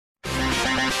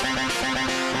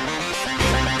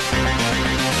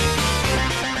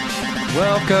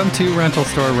Welcome to Rental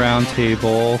Store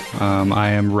Roundtable. I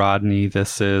am Rodney.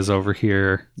 This is over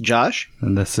here Josh.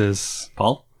 And this is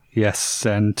Paul. Yes,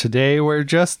 and today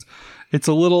it's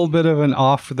a little bit of an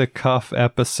off-the-cuff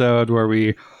episode where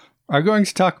we are going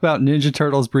to talk about Ninja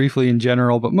Turtles briefly in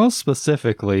general, but most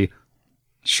specifically,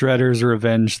 Shredder's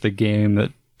Revenge, the game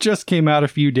that just came out a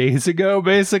few days ago,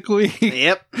 basically.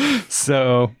 Yep.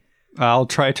 So I'll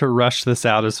try to rush this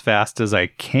out as fast as I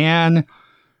can.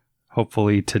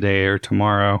 Hopefully today or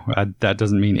tomorrow. That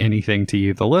doesn't mean anything to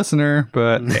you, the listener,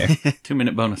 but hey.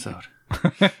 2-minute bonus out.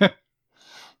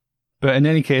 But in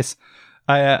any case,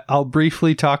 I'll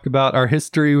briefly talk about our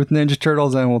history with Ninja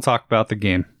Turtles, and we'll talk about the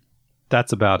game.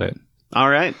 That's about it. All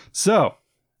right. So,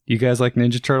 you guys like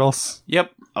Ninja Turtles?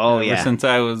 Yep. Oh, Ever yeah. since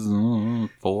I was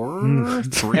 4,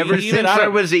 3. Ever since I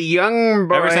was a young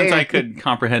boy. Ever since I could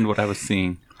comprehend what I was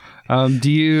seeing. Would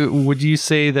you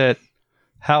say that,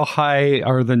 how high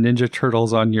are the Ninja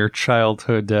Turtles on your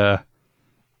childhood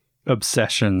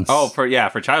obsessions? Oh, for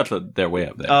childhood, they're way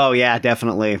up there. Oh, yeah,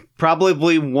 definitely.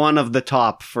 Probably one of the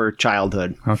top for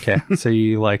childhood. Okay, so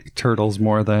you like Turtles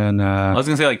more than... I was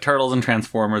going to say, like, Turtles and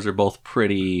Transformers are both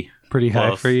pretty high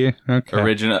close. for you? Okay.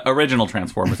 Original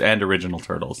Transformers and original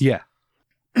Turtles. Yeah.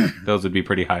 Those would be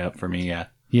pretty high up for me, yeah.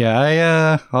 Yeah,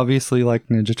 I obviously like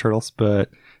Ninja Turtles,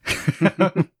 but...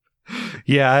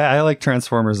 yeah, I like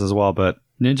Transformers as well, but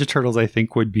Ninja Turtles, I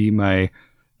think, would be my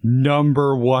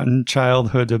number one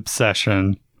childhood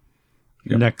obsession.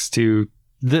 Yep. Next to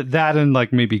that and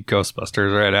like maybe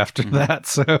Ghostbusters right after that.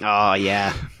 So, Oh,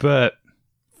 yeah. but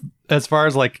as far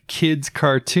as like kids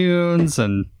cartoons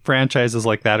and franchises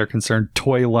like that are concerned,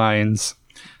 toy lines.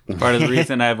 Part of the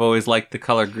reason I've always liked the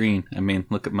color green. I mean,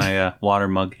 look at my water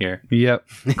mug here. Yep.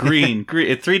 Green.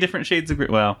 It's 3 different shades of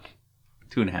green. Well,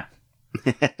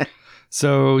 2.5.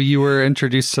 So you were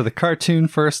introduced to the cartoon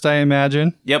first, I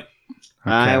imagine. Yep.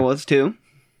 I was too.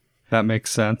 That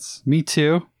makes sense. Me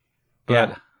too. But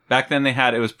Yeah. Back then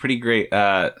it was pretty great.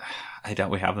 I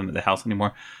doubt we have them at the house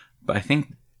anymore. But I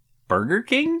think Burger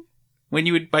King, when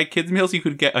you would buy kids' meals, you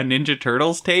could get a Ninja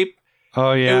Turtles tape.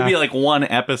 Oh, yeah. It would be like one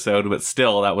episode, but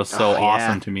still, that was so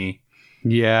awesome to me.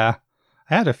 Yeah.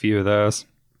 I had a few of those.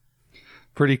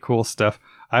 Pretty cool stuff.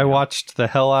 I watched the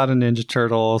hell out of Ninja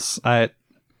Turtles.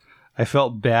 I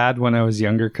felt bad when I was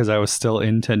younger because I was still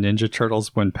into Ninja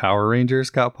Turtles when Power Rangers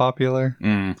got popular.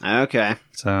 Okay.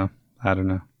 So, I don't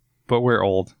know. But we're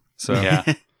old. So,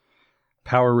 Yeah.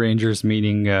 Power Rangers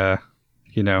meaning,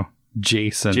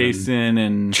 Jason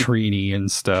and Trini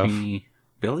and stuff. Trini.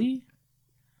 Billy?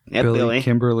 Yep, Billy.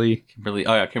 Kimberly.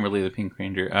 Oh, yeah, Kimberly the Pink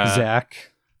Ranger.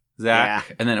 Zach. Yeah.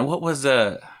 And then what was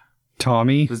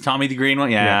Tommy. was Tommy the green one?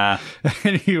 Yeah.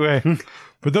 Anyway,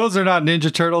 but those are not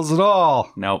Ninja Turtles at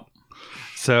all. Nope.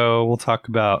 So we'll talk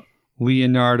about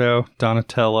Leonardo,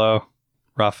 Donatello,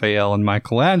 Raphael, and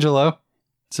Michelangelo.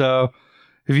 So,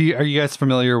 are you guys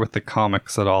familiar with the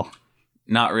comics at all?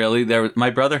 Not really. My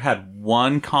brother had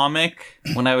one comic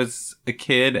when I was a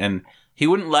kid, and he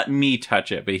wouldn't let me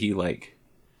touch it, but he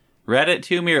read it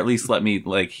to me, or at least let me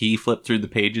he flipped through the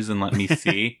pages and let me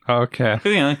see. Okay.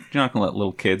 'Cause, you're not gonna let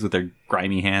little kids with their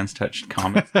grimy hands touch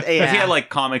comics. 'Cause he had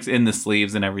comics in the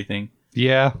sleeves and everything.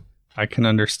 Yeah, I can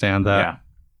understand that.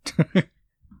 Yeah.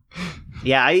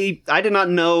 Yeah, I did not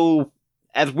know,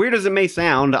 as weird as it may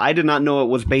sound, I did not know it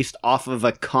was based off of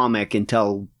a comic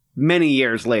until many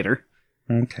years later.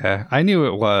 Okay. I knew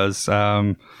it was.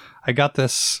 I got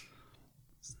this.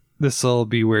 This will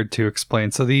be weird to explain.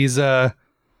 So these, there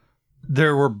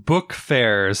were book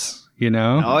fairs,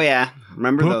 Oh, yeah.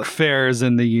 Remember book those? fairs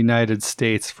in the United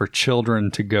States for children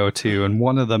to go to. And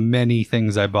one of the many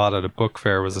things I bought at a book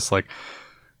fair was this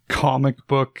comic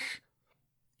book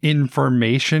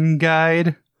information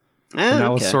guide. And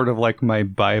that was sort of like my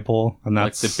Bible. And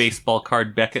that's like the baseball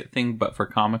card Beckett thing, but for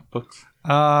comic books.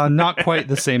 Not quite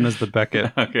the same as the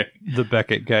Beckett. Okay. The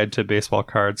Beckett guide to baseball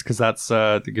cards, because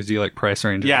that gives you price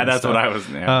ranges. Yeah, and that's stuff. what I was.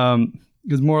 Yeah.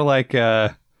 It was more like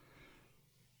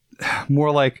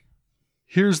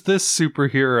here's this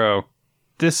superhero.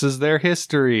 This is their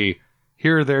history.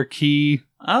 Here are their key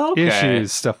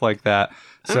issues, stuff like that.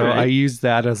 So Alright. I used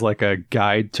that as a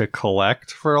guide to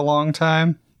collect for a long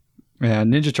time.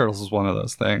 And Ninja Turtles was one of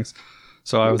those things.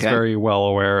 So I was very well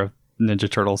aware of Ninja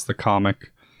Turtles, the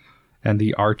comic, and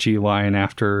the Archie line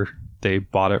after they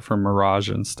bought it from Mirage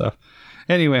and stuff.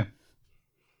 Anyway.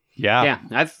 Yeah.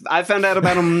 Yeah, I found out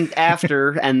about them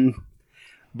after, and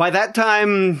by that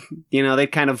time,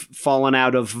 they'd kind of fallen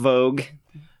out of vogue.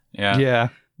 Yeah. Yeah.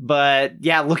 But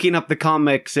yeah, looking up the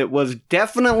comics, it was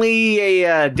definitely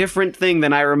a different thing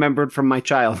than I remembered from my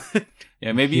childhood.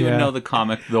 Yeah, maybe you would know the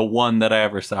comic, the one that I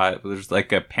ever saw. It was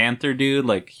like a panther dude,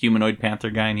 like humanoid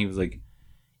panther guy, and he was like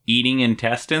eating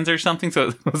intestines or something. So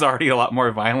it was already a lot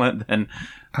more violent than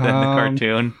the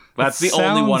cartoon. That's the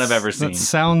only one I've ever seen. That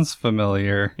sounds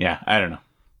familiar. Yeah, I don't know.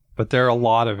 But there are a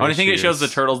lot of I think it shows the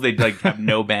turtles, they like have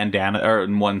no bandana, or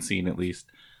in one scene at least.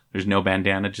 There's no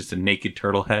bandana, just a naked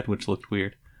turtle head, which looked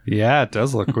weird. Yeah, it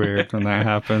does look weird when that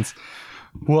happens.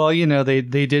 Well, they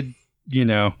did,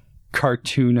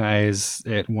 cartoonize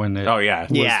it when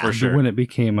it for sure. when it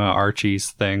became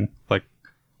Archie's thing, like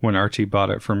when Archie bought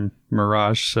it from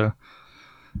Mirage. So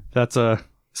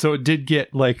so it did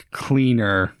get like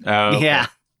cleaner. Oh, okay. Yeah.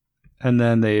 And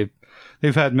then they've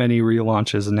had many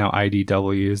relaunches, and now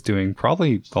IDW is doing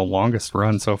probably the longest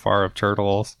run so far of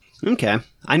Turtles. Okay.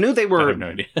 I knew they I were have no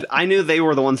idea. I knew they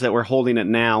were the ones that were holding it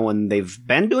now, and they've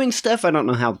been doing stuff. I don't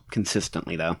know how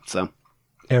consistently though. So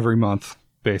Every month,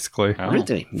 basically. Oh.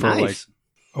 really For nice. like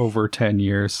over 10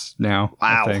 years now,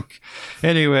 Wow. I think.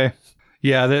 Anyway,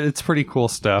 yeah, it's pretty cool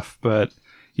stuff, but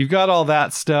you've got all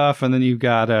that stuff, and then you've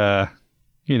got the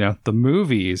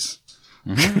movies.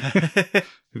 Have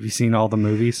you seen all the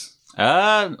movies?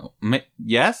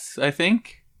 Yes, I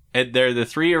think. They're the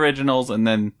 3 originals, and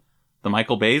then the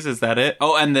Michael Bay's, is that it?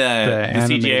 Oh, and the CGA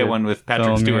animated one with Patrick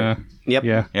film, Stewart. Yep.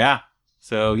 Yeah. Yeah.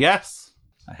 So, yes.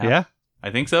 I have. Yeah. I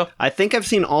think so. I think I've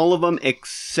seen all of them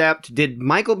except, did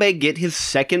Michael Bay get his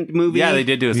second movie? Yeah, they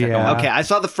did do a second Yeah. one. Okay, I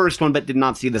saw the first one but did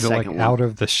not see the Is it second like one. Out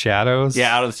of the Shadows?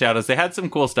 Yeah, Out of the Shadows. They had some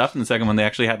cool stuff in the second one. They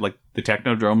actually had like the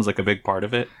Technodrome was like a big part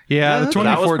of it. Yeah, the That was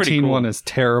 2014 pretty cool. one is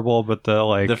terrible, but the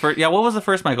like The first, what was the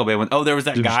first Michael Bay one? Oh, there was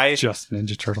that it was guy. just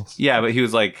Ninja Turtles. Yeah, but he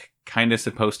was like kind of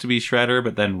supposed to be Shredder,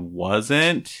 but then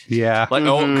wasn't. Yeah. Like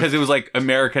Mhm. because it was like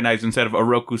Americanized. Instead of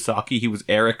Oroku Saki, he was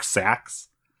Eric Sachs.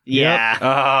 Yeah.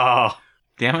 Oh,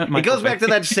 damn it! It Michael goes back Bay.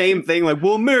 to that same thing, like,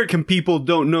 well, American people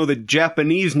don't know that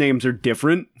Japanese names are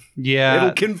different. Yeah.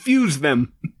 It'll confuse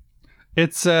them.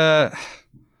 It's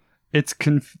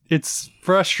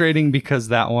frustrating because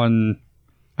that one,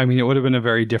 I mean, it would have been a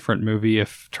very different movie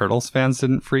if Turtles fans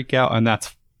didn't freak out, and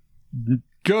that's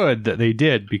good that they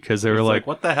did, because they were It's like,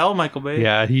 what the hell, Michael Bay?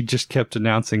 yeah, he just kept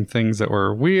announcing things that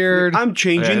were weird, I'm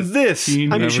changing Yes. this.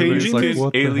 And I'm everybody's changing like, this.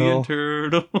 what the Alien hell?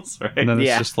 Turtles, right? and then it's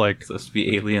Yeah. just like, supposed to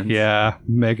be aliens. yeah,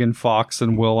 Megan Fox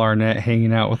and Will Arnett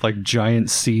hanging out with like giant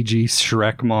CG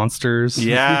Shrek monsters.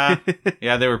 Yeah,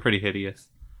 yeah, they were pretty hideous.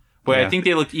 But Yeah. I think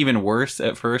they looked even worse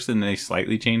at first, and they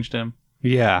slightly changed them.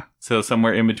 Yeah. So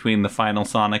somewhere in between the final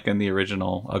Sonic and the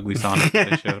original Ugly Sonic that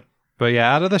they showed. But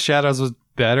yeah, Out of the Shadows was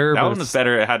better. That but one was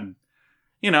better. It had,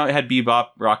 it had Bebop,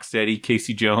 Rocksteady,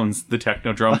 Casey Jones, the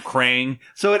Technodrome, Krang.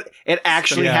 So it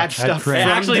actually Yeah, had it had stuff Krang. from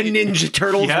Actually- the Ninja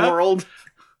Turtles Yeah. world.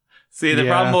 See, the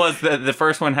Yeah. problem was that the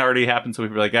first one had already happened, so we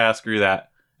were like, screw that.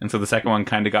 And so the second one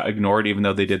kind of got ignored, even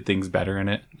though they did things better in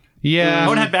it. Yeah.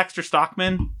 Oh, it had Baxter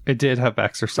Stockman. It did have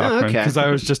Baxter Stockman, okay. because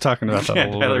I was just talking about that Yeah, a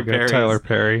little Tyler bit ago. Perry's- Tyler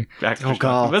Perry. Baxter Oh, Stockman.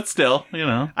 God. But still,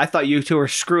 I thought you two were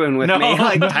screwing with No. me.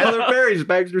 Like, Tyler Perry's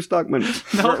Baxter Stockman.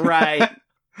 No. Right.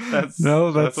 that's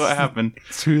that's what happened.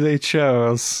 It's who they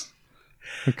chose.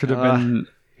 It could have been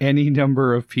any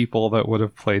number of people that would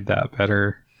have played that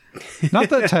better. Not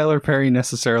that Tyler Perry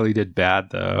necessarily did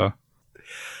bad, though.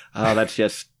 Oh, that's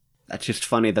just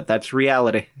funny that's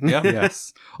reality. Yeah.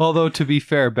 Yes. Although, to be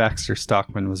fair, Baxter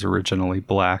Stockman was originally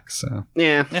black, so...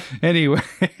 Yeah. Anyway.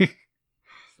 So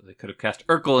they could have cast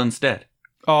Urkel instead.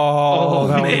 Oh,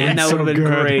 that man, that would would have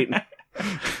have been been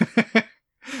great.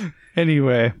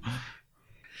 Anyway.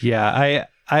 Yeah,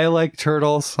 I like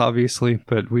Turtles, obviously,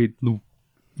 but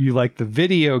you like the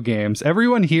video games.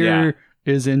 Everyone here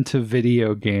is into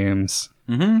video games.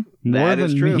 Mm-hmm. More That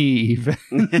is than true. me, even.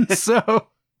 So,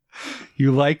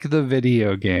 you like the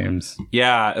video games.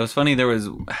 Yeah, it was funny. There was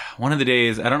one of the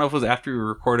days, I don't know if it was after we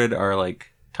recorded our like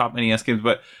top NES games,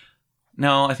 but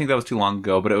no, I think that was too long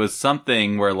ago. But it was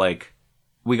something where like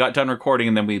we got done recording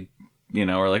and then we,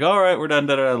 we're like, all right, we're done,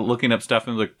 looking up stuff,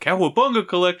 and it was like Cowabunga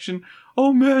collection.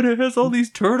 Oh man, it has all these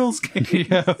Turtles games.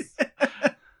 Yeah.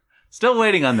 Still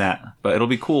waiting on that, but it'll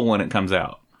be cool when it comes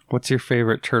out. What's your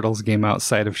favorite Turtles game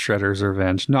outside of Shredder's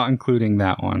Revenge? Not including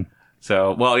that one.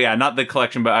 So, well, yeah, not the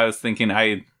collection, but I was thinking,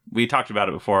 we talked about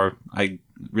it before. I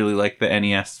really like the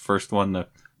NES first one, the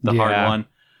hard Yeah. one,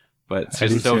 but it's I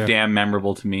do just so too. damn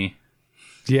memorable to me.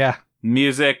 Yeah.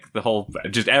 Music, the whole,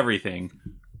 just everything.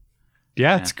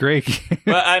 Yeah, it's great.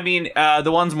 But I mean,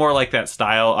 the ones more like that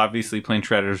style, obviously playing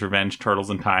Shredder's Revenge, Turtles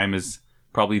in Time is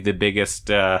probably the biggest,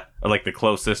 or like the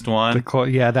closest one.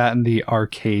 That and the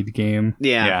arcade game.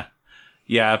 Yeah.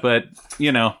 Yeah, but,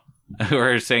 we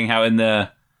were saying how in the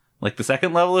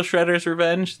second level of Shredder's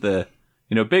Revenge,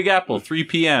 Big Apple 3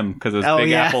 p.m. because it was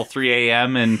Big Apple 3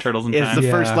 a.m. in Turtles in Time. It's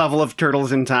the first level of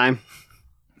Turtles in Time.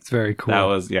 It's very cool. That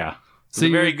was, It's a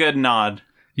very good nod.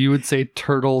 You would say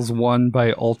Turtles 1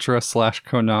 by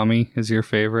Ultra/Konami is your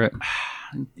favorite?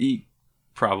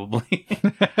 Probably.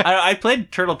 I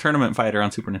played Turtle Tournament Fighter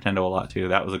on Super Nintendo a lot too.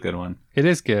 That was a good one. It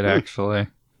is good, actually.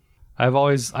 I've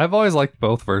always liked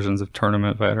both versions of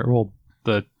Tournament Fighter. Well,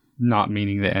 the not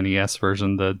meaning the NES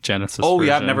version, the Genesis version. Oh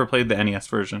yeah, I've never played the NES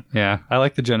version. Yeah, I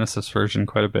like the Genesis version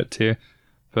quite a bit too.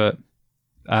 But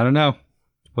I don't know.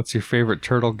 What's your favorite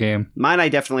Turtle game? Mine, I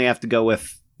definitely have to go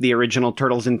with the original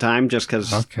Turtles in Time, just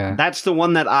because that's the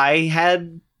one that I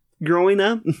had growing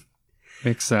up.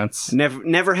 Makes sense.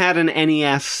 Never had an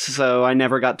NES, so I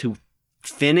never got to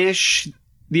finish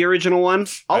the original one.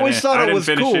 Always thought it was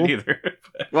cool. I didn't finish it either.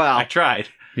 Well, I tried.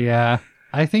 Yeah,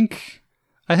 I think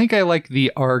I like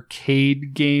the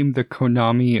arcade game, the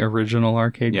Konami original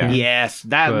arcade game. Yes,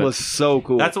 that was so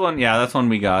cool. That's one. Yeah, that's one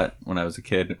we got when I was a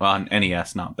kid. Well, on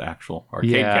NES, not the actual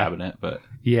arcade cabinet, but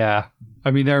yeah. I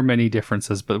mean, there are many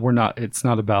differences, but it's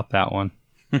not about that one.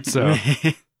 So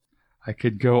I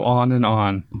could go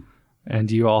on,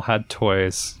 and you all had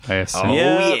toys, I assume.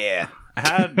 Oh yeah. I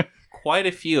had quite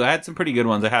a few. I had some pretty good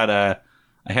ones. I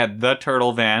had the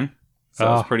Turtle Van. So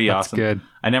that was pretty awesome. Good.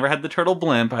 I never had the Turtle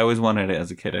Blimp. I always wanted it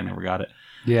as a kid. I never got it.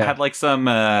 Yeah. I had like some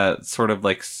sort of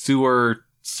like sewer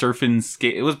surfing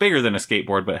skate. It was bigger than a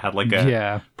skateboard, but it had like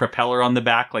a propeller on the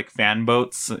back, like fan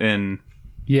boats in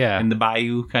the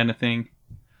bayou kind of thing.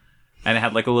 And it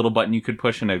had like a little button you could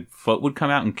push and a foot would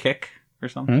come out and kick or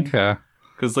something. Okay.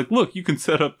 Because like, look, you can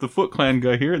set up the Foot Clan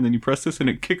guy here and then you press this and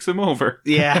it kicks him over.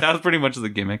 Yeah. That was pretty much the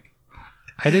gimmick.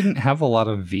 I didn't have a lot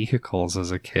of vehicles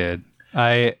as a kid.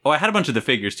 I had a bunch of the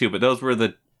figures too, but those were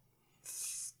those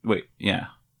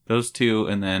two,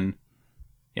 and then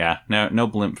no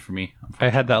blimp for me. I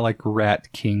had that like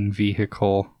Rat King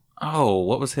vehicle. Oh,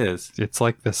 what was his? It's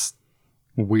like this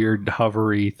weird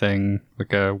hovery thing,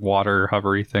 like a water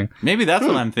hovery thing. Maybe that's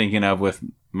what I'm thinking of with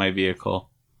my vehicle.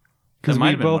 Because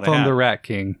we both owned the Rat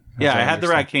King. Yeah, I had the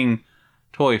Rat King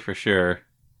toy for sure.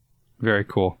 Very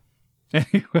cool.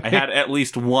 Anyway. I had at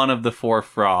least one of the 4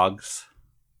 frogs.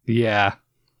 Yeah.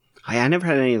 I never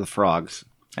had any of the frogs.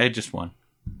 I had just one.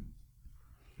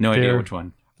 No idea which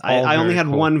one. I only had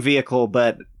one vehicle,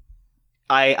 but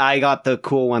I got the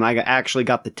cool one. I actually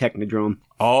got the Technodrome.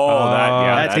 Oh,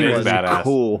 that thing was badass.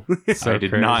 Cool. So I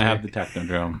did not have the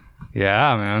Technodrome.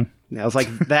 Yeah, man. I was like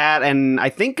that, and I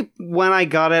think when I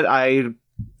got it,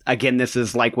 again, this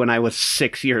is like when I was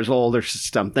 6 years old or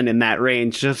something in that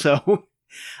range. So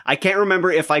I can't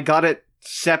remember if I got it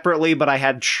separately, but I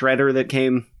had Shredder that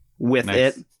came with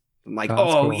it. I'm like,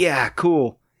 cool. Yeah,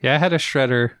 cool. Yeah, I had a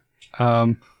Shredder.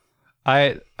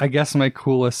 I guess my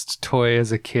coolest toy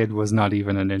as a kid was not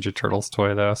even a Ninja Turtles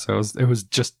toy though, so it was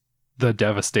just the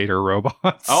Devastator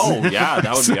robots. Oh yeah,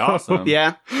 that would be awesome.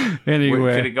 Yeah.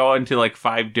 Anyway, could it go into like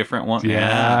 5 different ones?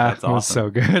 Yeah, that's awesome. It was so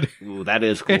good. Ooh, that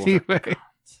is cool. Anyway,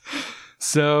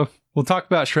 so we'll talk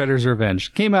about Shredder's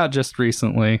Revenge. Came out just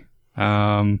recently.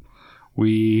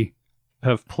 We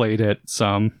have played it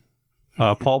some.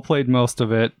 Paul played most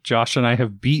of it. Josh and I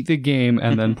have beat the game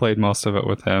and then played most of it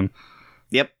with him.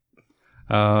 Yep.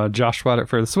 Josh bought it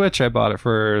for the Switch. I bought it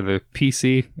for the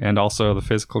PC and also the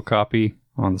physical copy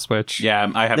on the Switch. Yeah,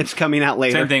 I have. It's coming out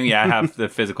later. Same thing. Yeah, I have the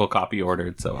physical copy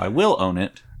ordered, so I will own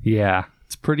it. Yeah,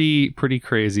 it's pretty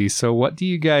crazy. So, what do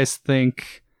you guys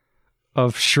think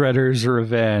of Shredder's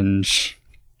Revenge?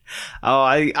 Oh,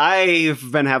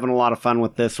 I've been having a lot of fun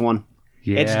with this one.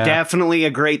 Yeah. It's definitely a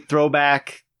great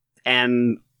throwback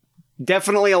and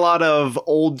definitely a lot of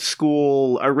old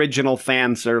school original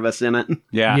fan service in it.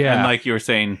 Yeah. And like you were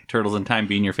saying, Turtles in Time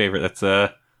being your favorite, that's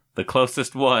the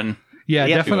closest one. Yeah,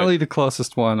 definitely the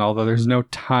closest one, although there's no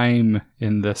time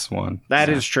in this one. That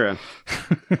is true.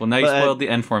 Well, now you spoiled the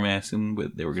end for me. I assumed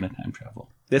they were going to time travel.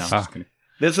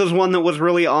 This was one that was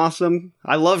really awesome.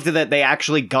 I loved that they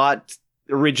actually got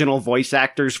original voice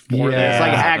actors for this.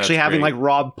 Like actually having like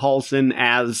Rob Paulsen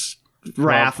as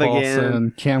Raph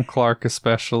again. Cam Clark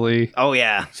especially. Oh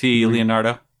yeah. Is he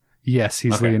Leonardo? Yes,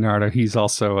 he's Leonardo. He's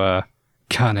also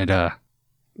Canada.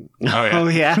 Oh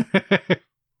yeah.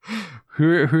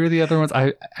 Who are the other ones?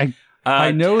 I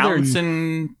know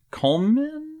Townsend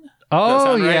Coleman?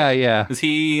 Oh right? yeah. Is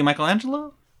he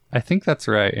Michelangelo? I think that's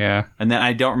right, yeah. And then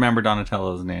I don't remember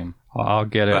Donatello's name. I'll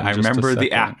get it. But I remember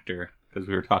the actor. Because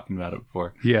we were talking about it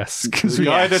before. Yes. The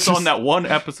guy that's on that one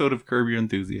episode of Curb Your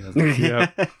Enthusiasm.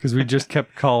 Yeah. Because we just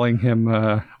kept calling him...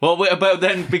 Well, but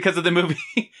then because of the movie,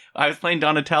 I was playing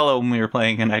Donatello when we were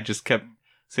playing, and I just kept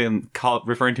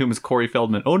referring to him as Corey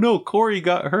Feldman. Oh no, Corey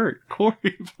got hurt.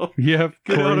 Corey Feldman. Yep,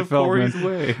 Get Corey out of Feldman. Corey's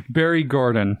way. Barry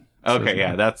Gordon. Okay,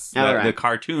 yeah, that's the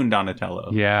cartoon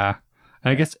Donatello. Yeah.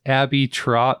 And I guess Abby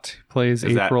Trott plays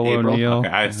April O'Neil. Okay,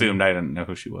 I assumed I didn't know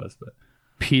who she was, but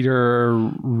Peter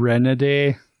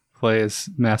Renaday plays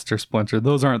Master Splinter.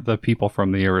 Those aren't the people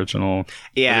from the original,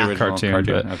 cartoon.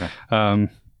 But, okay.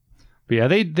 But yeah,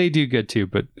 they do good too.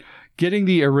 But getting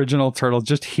the original Turtles,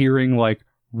 just hearing like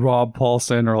Rob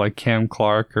Paulson or like Cam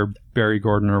Clark or Barry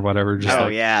Gordon or whatever, just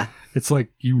it's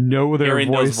like their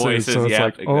voices, so it's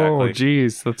like, exactly. Oh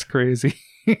geez, that's crazy.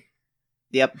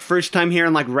 Yep, first time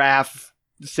hearing like Raph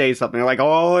say something like,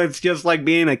 "Oh, it's just like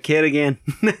being a kid again."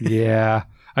 Yeah,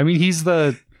 I mean, he's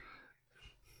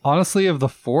honestly, of the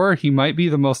four, he might be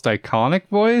the most iconic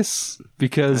voice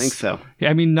because I think so.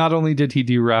 I mean, not only did he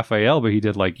do Raphael, but he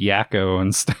did like Yakko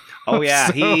and stuff. Oh yeah,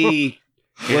 so, he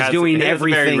was doing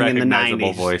everything in the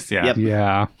 90s. Voice, yeah. Yep.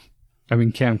 Yeah. I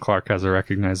mean, Cam Clark has a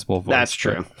recognizable voice. That's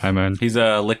true. I mean, he's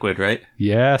a Liquid, right?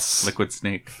 Yes. Liquid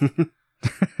Snake.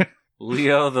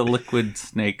 Leo the Liquid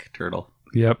Snake Turtle.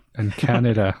 Yep. And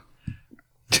Canada.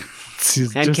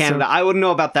 And Canada. I wouldn't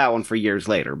know about that one for years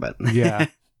later, but yeah.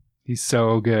 He's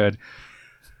so good.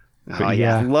 But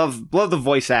yeah. Love the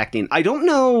voice acting. I don't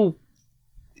know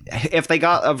if they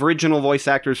got original voice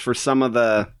actors for some of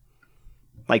the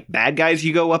like bad guys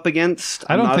you go up against.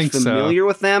 I don't think so. I'm not familiar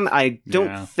with them. I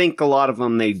don't think a lot of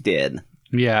them they did.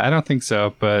 Yeah, I don't think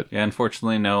so, but yeah,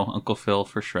 unfortunately no Uncle Phil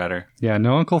for Shredder. Yeah,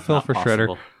 no Uncle Phil Not for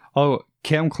possible. Shredder. Oh,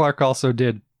 Cam Clark also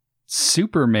did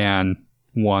Superman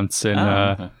once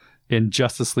in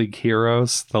Justice League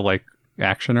Heroes, the like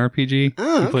action RPG.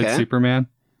 Oh, he played Superman.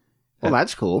 Well,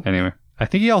 that's cool. Anyway, I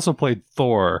think he also played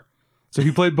Thor. So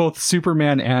he played both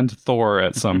Superman and Thor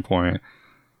at some point.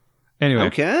 Anyway.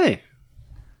 Okay.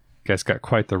 Guy's got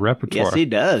quite the repertoire. Yes, he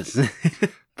does.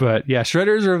 But yeah,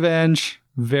 Shredder's Revenge,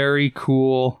 very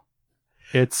cool.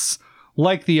 It's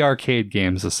like the arcade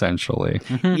games, essentially.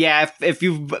 Yeah, if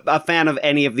you're a fan of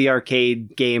any of the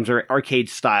arcade games or arcade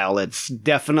style, it's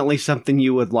definitely something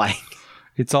you would like.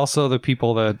 It's also the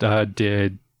people that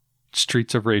did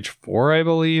Streets of Rage 4, I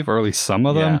believe, or at least some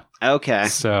of them. Okay.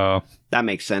 So that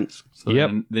makes sense.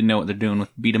 So they know what they're doing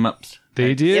with beat 'em ups.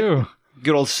 They do. Yep.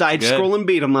 Good old side-scrolling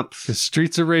beat-em-ups. The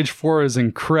Streets of Rage 4 is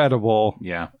incredible.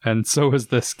 Yeah. And so is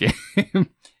this game.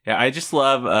 Yeah, I just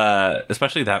love,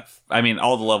 especially that, I mean,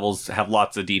 all the levels have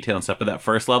lots of detail and stuff, but that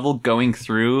first level going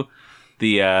through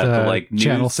the like news,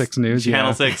 Channel 6 News.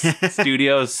 Channel 6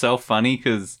 studio is so funny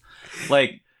because,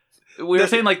 like, we were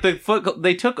saying, like,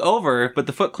 they took over, but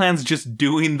the Foot Clan's just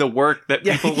doing the work that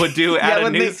people would do at a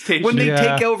news station. When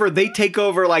they take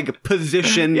over, like,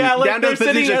 position. Yeah, like, down they're to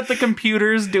position. sitting at the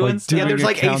computers doing stuff. Yeah, there's,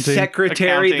 like, accounting. a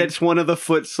secretary that's one of the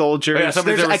foot soldiers. Oh, yeah,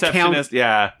 somebody's a receptionist,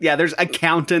 Yeah, there's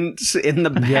accountants in the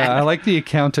back. Yeah, I like the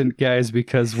accountant guys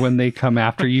because when they come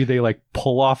after you, they, like,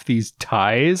 pull off these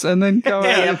ties and then come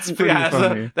out. It's pretty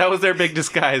funny. So that was their big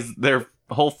disguise. Their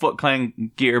whole Foot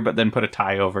Clan gear, but then put a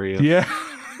tie over you. Yeah.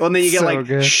 Well, and then you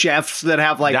get chefs that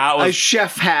have like a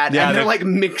chef hat, and they're like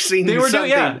mixing. They were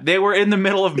something. they were in the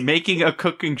middle of making a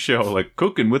cooking show, like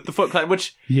cooking with the Foot Clan.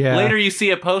 Which later you see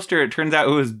a poster. It turns out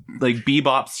it was like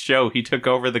Bebop's show. He took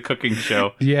over the cooking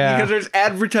show. Yeah, because there's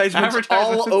advertisements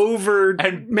all over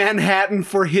Manhattan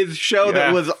for his show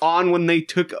that was on when they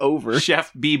took over.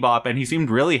 Chef Bebop, and he seemed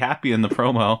really happy in the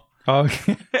promo. Oh,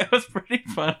 it was pretty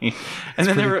funny. And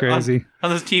then they were crazy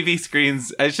on those TV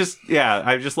screens. It's just,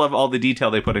 I just love all the detail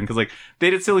they put in because, like,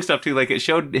 they did silly stuff too. Like, it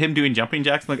showed him doing jumping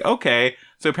jacks. I'm like, okay,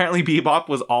 so apparently Bebop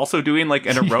was also doing like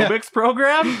an aerobics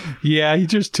program. Yeah, he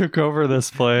just took over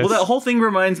this place. Well, that whole thing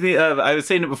reminds me of, I was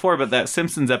saying it before, but that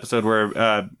Simpsons episode where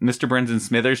Mr. Burns and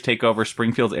Smithers take over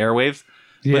Springfield's airwaves.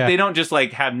 Yeah. But they don't just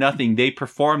like have nothing. They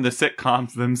perform the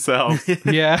sitcoms themselves.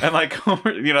 Yeah. And like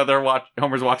Homer,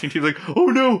 Homer's watching TV like, oh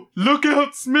no, look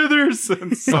out, Smithers!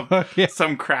 And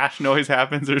some crash noise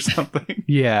happens or something.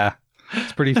 Yeah.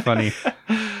 It's pretty funny.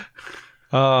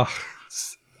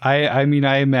 I mean,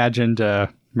 I imagined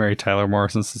Mary Tyler Moore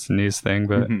since it's a news thing,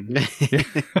 but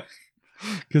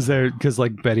because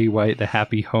like Betty White, the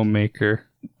happy homemaker.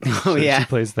 She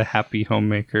plays the happy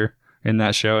homemaker in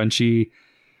that show, and she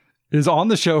is on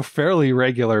the show fairly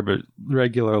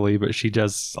regularly, but she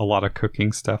does a lot of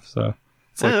cooking stuff. So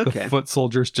it's like the foot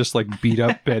soldiers just like beat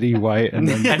up Betty White and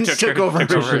then took over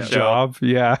her job.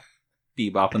 Yeah,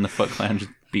 Bebop and the Foot Clan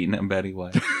just beating up Betty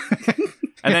White.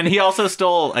 And then he also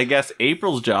stole, I guess,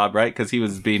 April's job, right? Because he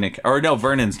was being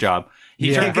Vernon's job.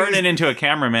 He turned Vernon into a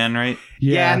cameraman, right?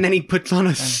 Yeah, and then he puts on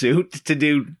a suit to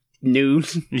do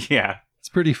news. Yeah, it's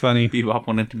pretty funny. Bebop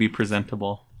wanted to be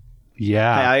presentable.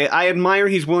 Yeah. I admire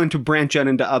he's willing to branch out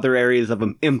into other areas of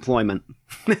employment.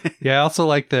 Yeah, I also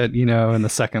like that, you know, in the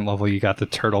second level you got the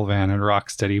turtle van and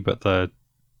Rocksteady, but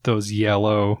those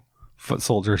yellow foot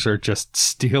soldiers are just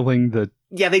stealing the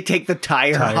Yeah, they take the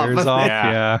tires off. of it.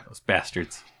 Yeah. Those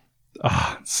bastards.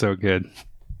 Oh, so good.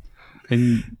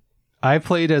 And I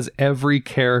played as every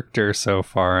character so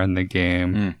far in the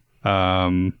game.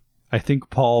 I think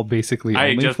Paul basically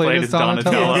I only just played as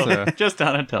Donatello. So. Just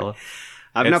Donatello.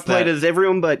 I've not played as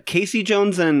everyone but Casey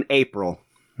Jones and April.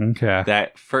 Okay.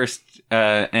 That first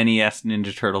NES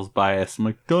Ninja Turtles bias. I'm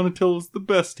like, Donatello's the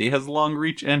best. He has long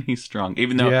reach and he's strong.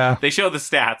 Even though they show the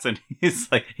stats and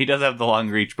he's like, he does have the long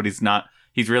reach, but he's not.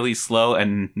 He's really slow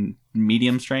and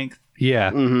medium strength.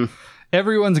 Yeah. Mm-hmm.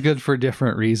 Everyone's good for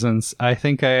different reasons. I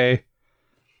think I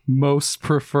most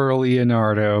prefer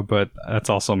Leonardo, but that's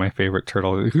also my favorite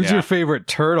turtle. Who's your favorite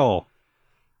turtle?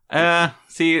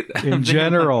 See, in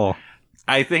general,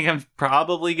 I think I'm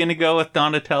probably going to go with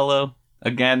Donatello.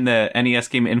 Again, the NES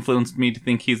game influenced me to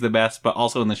think he's the best, but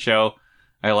also in the show,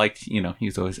 I liked, you know,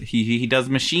 he's always, he does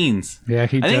machines. Yeah,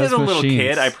 he does I think as a machines. little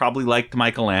kid, I probably liked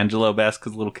Michelangelo best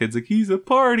because little kid's like, he's a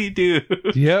party dude.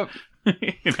 Yep.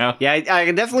 You know? Yeah, I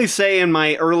can definitely say in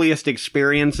my earliest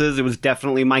experiences, it was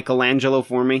definitely Michelangelo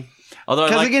for me. Although,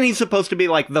 because again, he's supposed to be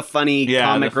like the funny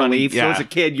comic relief. So as a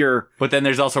kid, you're. But then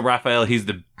there's also Raphael. He's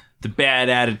the bad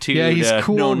attitude. Yeah, he's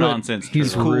cool. No nonsense.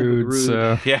 He's rude.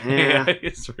 So. Yeah,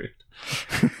 he's rude.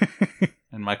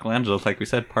 And Michelangelo, like we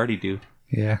said, party dude.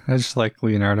 Yeah, I just like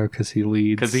Leonardo because he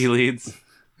leads.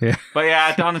 Yeah. But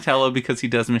yeah, Donatello because he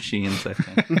does machines, I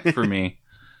think, for me.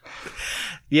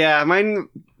 Yeah, mine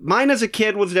as a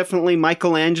kid was definitely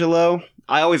Michelangelo.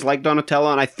 I always liked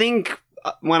Donatello, and I think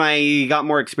when I got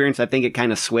more experience, I think it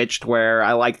kind of switched where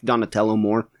I liked Donatello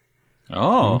more.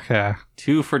 Oh. Okay.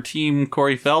 2 for Team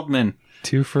Corey Feldman.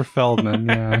 2 for Feldman,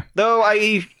 yeah. Though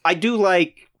I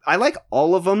like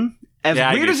all of them. As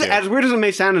weird as it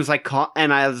may sound, as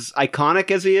iconic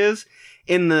as he is,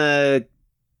 in the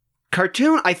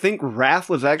cartoon, I think Raph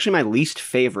was actually my least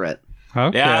favorite.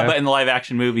 Okay. Yeah, but in the live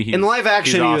action movie, he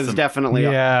was definitely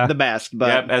the best.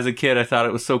 But as a kid, I thought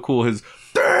it was so cool. His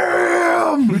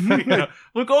damn, you know,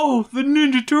 like, oh, the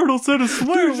Ninja Turtle said a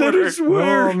swear word.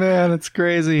 Oh man, it's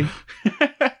crazy.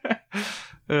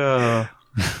 So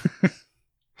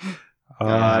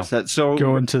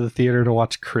going to the theater to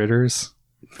watch Critters.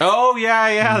 Oh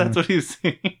yeah, that's what he was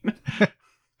saying.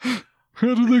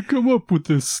 How do they come up with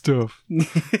this stuff?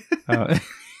 And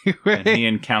he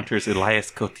encounters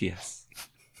Elias Koteas.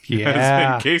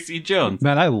 Yeah, Casey Jones.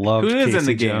 Man, I loved Casey in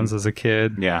the Jones as a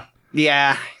kid.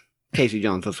 Yeah, Casey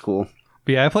Jones was cool.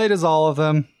 But yeah, I played as all of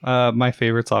them. My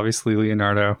favorite's obviously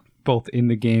Leonardo, both in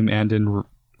the game and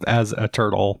as a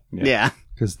turtle. Yeah,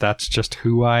 because that's just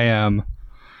who I am.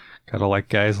 Gotta like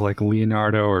guys like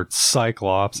Leonardo or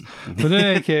Cyclops. But in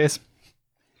any case,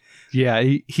 yeah,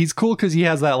 he's cool because he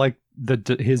has that like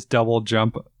his double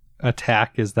jump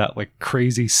attack is that like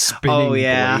crazy spinning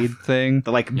blade thing.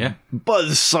 The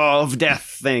buzzsaw of death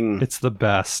thing. It's the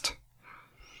best.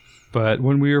 But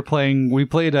when we were playing, we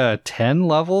played 10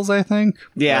 levels, I think.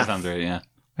 Yeah. That sounds right, yeah.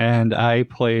 And I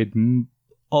played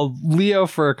Leo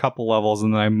for a couple levels,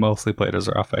 and then I mostly played as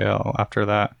Raphael after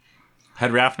that.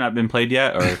 Had Raph not been played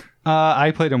yet, or?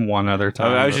 I played him one other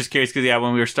time. I was just curious because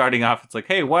when we were starting off, it's like,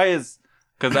 hey, why is?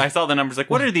 Because I saw the numbers, like,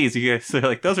 what are these? You guys, they're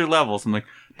like, those are levels. I'm like,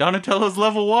 Donatello's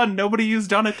level 1. Nobody used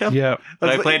Donatello. Yeah, but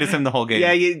I played as him the whole game.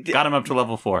 Yeah, got him up to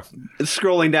level 4.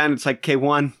 Scrolling down, it's like, okay,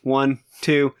 1,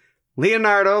 2.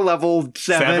 Leonardo level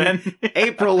 7.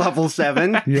 April level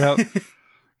 7. Yep.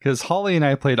 Because Holly and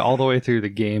I played all the way through the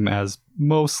game as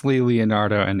mostly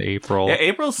Leonardo and April. Yeah,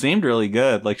 April seemed really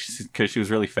good, like because she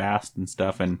was really fast and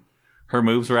stuff, and her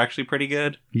moves were actually pretty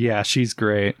good. Yeah, she's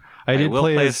great. I will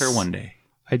play as her one day.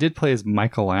 I did play as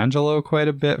Michelangelo quite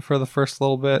a bit for the first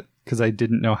little bit because I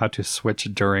didn't know how to switch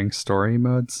during story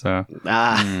mode. So,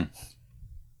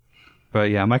 but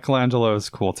yeah, Michelangelo is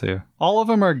cool too. All of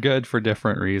them are good for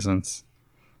different reasons,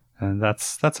 and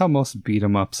that's how most beat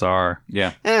 'em ups are.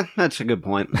 Yeah, that's a good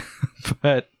point.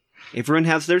 But everyone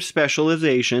has their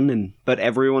specialization, but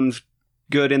everyone's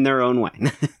good in their own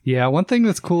way. Yeah, one thing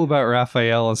that's cool about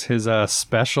Raphael is his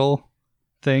special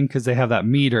thing because they have that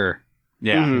meter.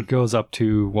 Yeah. It goes up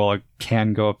to, well, it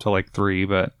can go up to like 3,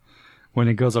 but when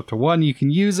it goes up to 1, you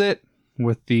can use it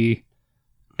with the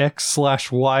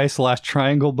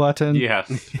X/Y/triangle button. Yeah.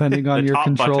 Depending on your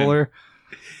controller. Button.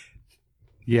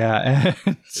 Yeah.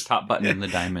 And the top button in the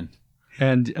diamond.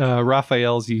 And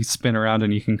Raphael's, you spin around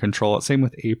and you can control it. Same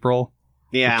with April.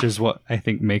 Yeah. Which is what I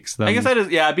think makes them. I guess that is,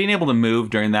 being able to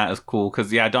move during that is cool because,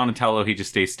 Donatello, he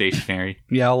just stays stationary.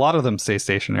 Yeah, a lot of them stay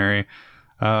stationary.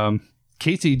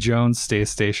 Casey Jones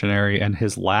stays stationary, and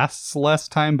his lasts less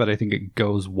time, but I think it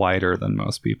goes wider than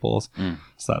most people's.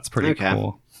 So that's pretty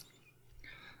cool.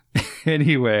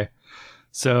 Anyway,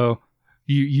 so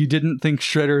you didn't think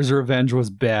Shredder's Revenge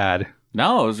was bad?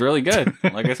 No, it was really good.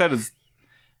 Like I said, it's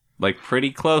like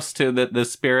pretty close to the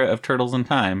spirit of Turtles in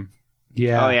Time.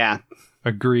 Yeah. Oh, yeah.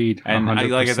 Agreed. And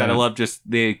like I said, I love just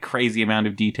the crazy amount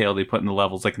of detail they put in the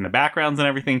levels, like in the backgrounds and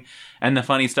everything. And the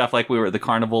funny stuff, like we were at the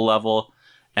carnival level,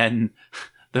 and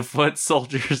the foot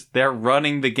soldiers, they're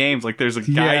running the games. Like there's a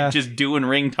guy just doing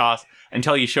ring toss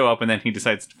until you show up, and then he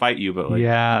decides to fight you. But like,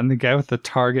 yeah, and the guy with the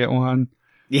target one.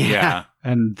 Yeah.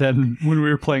 And then when we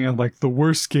were playing, I'm like, the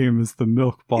worst game is the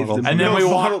milk bottle. And then we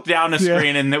walked down a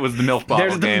screen and it was the milk bottle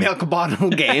game. There's the milk bottle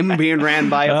game being ran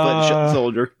by a foot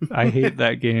soldier. I hate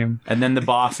that game. And then the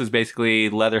boss is basically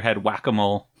Leatherhead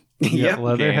Whack-A-Mole. Yeah,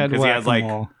 Leatherhead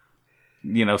Whack-A-Mole.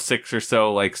 He has like, 6 or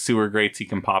so like sewer grates he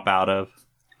can pop out of.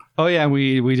 Oh yeah,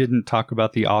 we didn't talk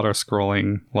about the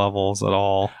auto-scrolling levels at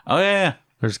all. Oh yeah.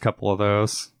 There's a couple of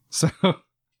those. So...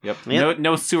 Yep.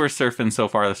 No sewer surfing so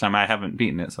far this time. I haven't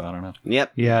beaten it, so I don't know.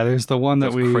 Yep. Yeah, there's the one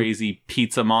that those crazy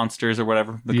pizza monsters or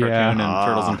whatever. The cartoon and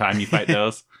Turtles in Time, you fight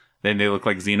those. Then they look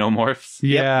like xenomorphs.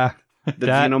 Yeah.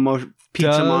 The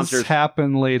pizza monsters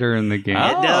happen later in the game.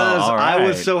 It does. Right. I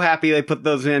was so happy they put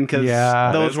those in because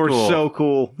those were so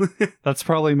cool. That's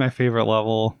probably my favorite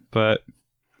level, but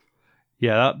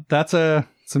yeah, that's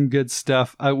some good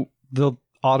stuff. The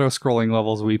auto-scrolling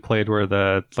levels we played were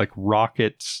the like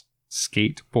rocket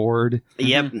skateboard,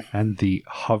 and the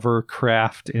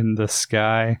hovercraft in the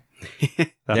sky.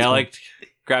 I liked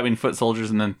grabbing foot soldiers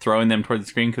and then throwing them toward the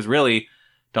screen, because really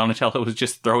Donatello was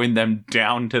just throwing them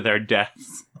down to their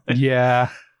deaths.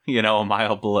 Yeah. A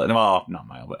mile below, well, not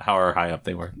mile, but however high up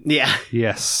they were. Yeah.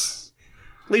 Yes.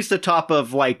 At least the top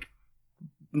of like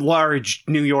large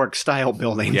New York style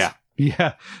buildings. Yeah.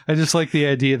 Yeah, I just like the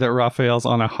idea that Raphael's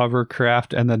on a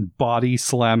hovercraft and then body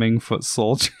slamming foot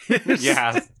soldiers.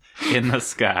 Yeah. In the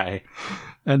sky.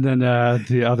 And then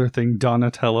the other thing,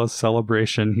 Donatello's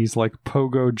celebration, he's like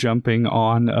pogo jumping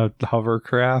on a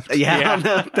hovercraft. Yeah. On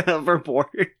the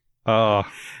hoverboard. Oh,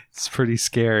 it's pretty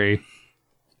scary.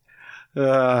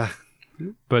 But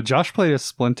Josh played as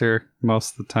Splinter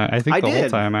most of the time. I think the whole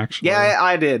time, actually. Yeah,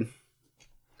 I did.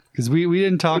 Because we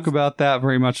didn't talk about that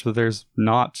very much, but there's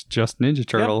not just Ninja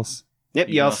Turtles. Yep,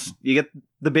 you get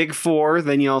the big 4,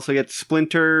 then you also get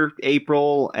Splinter,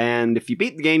 April, and if you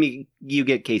beat the game, you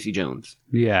get Casey Jones.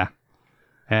 Yeah.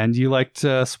 And you liked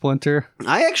Splinter?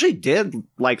 I actually did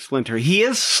like Splinter. He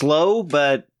is slow,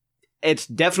 but it's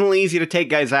definitely easy to take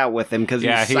guys out with him, because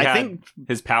I think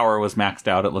his power was maxed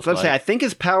out, it looks like. I think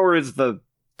his power is the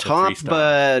top,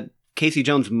 but Casey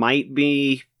Jones might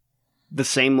be the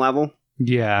same level.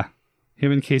 Yeah.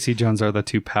 Him and Casey Jones are the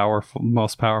two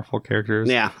most powerful characters.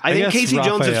 Yeah. I think Casey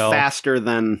Jones is faster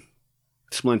than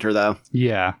Splinter, though.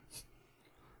 Yeah.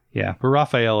 Yeah. But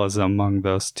Raphael is among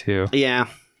those two. Yeah.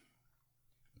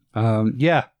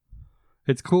 Yeah.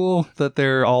 It's cool that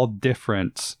they're all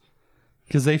different,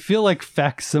 because they feel like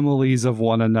facsimiles of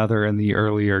one another in the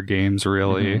earlier games,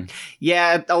 really. Mm-hmm.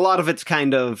 Yeah. A lot of it's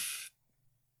kind of,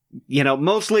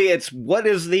 mostly it's what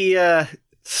is the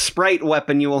sprite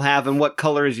weapon you will have and what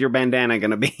color is your bandana going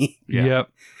to be. Yeah. Yep.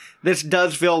 This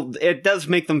does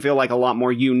make them feel like a lot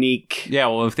more unique. Yeah,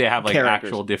 well, if they have like characters.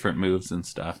 actual different moves and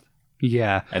stuff.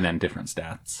 Yeah. And then different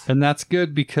stats. And that's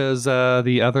good, because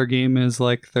the other game is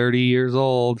like 30 years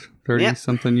old.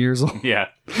 30-something years old. Yeah.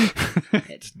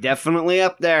 It's definitely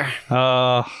up there.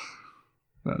 That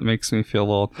makes me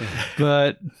feel old.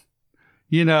 But,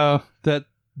 that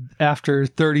after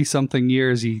 30-something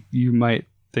years, you might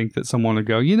think that someone would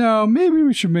go, maybe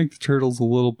we should make the Turtles a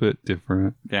little bit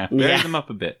different. Yeah, vary them up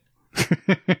a bit.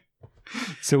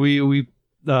 So we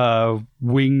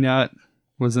Wingnut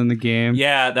was in the game.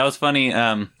 Yeah, that was funny,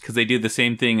 because they do the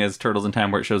same thing as Turtles in Time,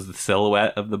 where it shows the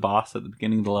silhouette of the boss at the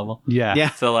beginning of the level. Yeah.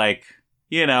 So like,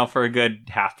 for a good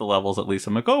half the levels at least,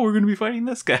 I'm like, oh, we're going to be fighting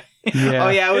this guy. Yeah. Oh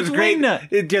yeah, it was great. Wingnut.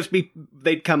 It'd just be,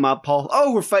 they'd come up, Paul,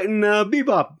 oh, we're fighting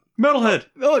Bebop. Metalhead.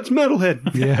 Oh, it's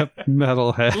Metalhead. Yep,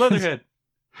 Metalhead. Leatherhead.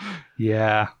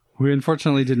 Yeah. We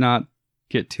unfortunately did not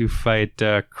get to fight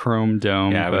Chrome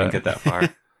Dome. Yeah, we didn't get that far.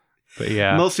 But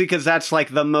yeah. Mostly because that's like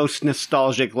the most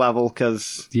nostalgic level,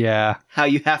 because how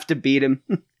you have to beat him.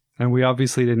 And we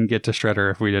obviously didn't get to Shredder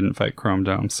if we didn't fight Chrome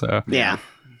Dome. So yeah.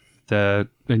 And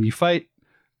you fight,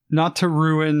 not to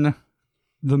ruin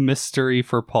the mystery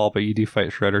for Paul, but you do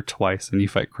fight Shredder twice and you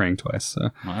fight Krang twice. So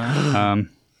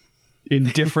in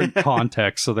different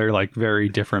contexts, so they're like very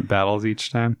different battles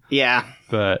each time. Yeah.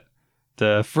 But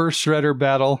the first Shredder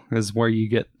battle is where you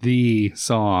get the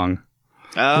song.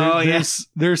 Oh,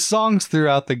 There's songs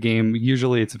throughout the game.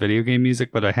 Usually it's video game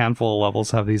music, but a handful of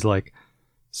levels have these like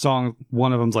song.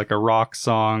 One of them's like a rock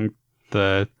song.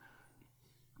 The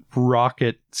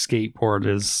rocket skateboard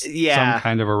is some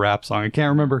kind of a rap song. I can't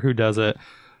remember who does it,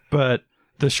 but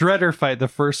the Shredder fight, the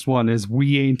first one, is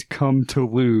 "We Ain't Come to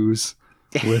Lose"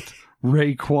 with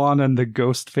Raekwon and the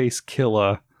Ghostface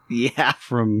Killa. Yeah.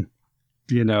 From,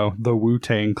 the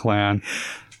Wu-Tang Clan.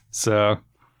 So,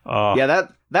 yeah,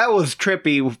 that was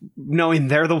trippy, knowing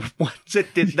they're the ones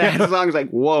that did that song. It's like,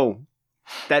 whoa,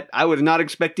 that I was not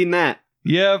expecting that.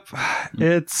 Yep,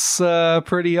 it's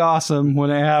pretty awesome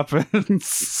when it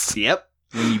happens. Yep.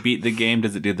 When you beat the game,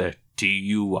 does it do the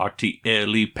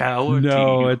TURTLE power?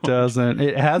 No, it doesn't.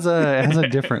 It has a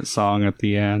different song at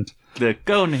the end. The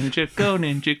Go Ninja,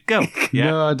 Go!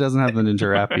 Yeah. No, it doesn't have the ninja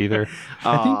rap either.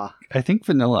 I think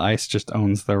Vanilla Ice just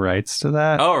owns the rights to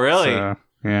that. Oh, really? So,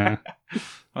 yeah.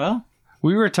 Well,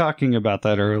 we were talking about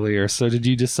that earlier. So did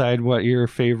you decide what your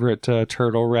favorite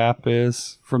turtle rap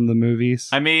is from the movies?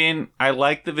 I mean, I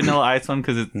like the Vanilla Ice one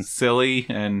because it's silly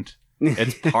and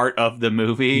it's part of the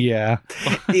movie. Yeah.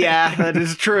 Yeah, that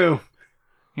is true.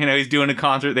 He's doing a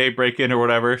concert, they break in or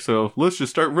whatever, so let's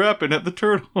just start rapping at the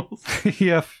turtles.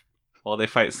 Yep. While they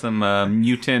fight some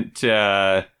mutant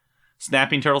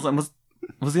snapping turtles. And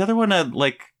was the other one a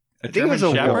German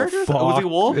Shepherd? Was he a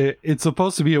wolf? It's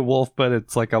supposed to be a wolf, but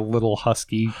it's like a little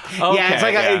husky. Okay, yeah, it's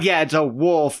like it's a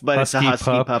wolf, but husky it's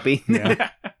a husky puppy.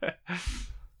 Yeah.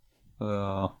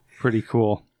 Oh, pretty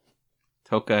cool.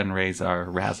 Toka and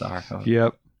Razar. Oh.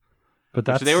 Yep.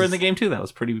 But they were in the game too. That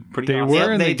was pretty they awesome.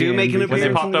 Were in they the do game make an appearance. When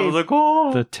they popped up, I was like,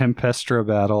 oh! The Tempestra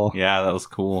battle. Yeah, that was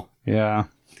cool. Yeah.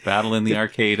 Battle in the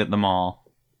arcade at the mall.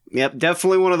 Yep,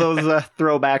 definitely one of those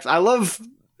throwbacks. I love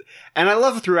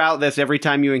throughout this, every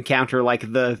time you encounter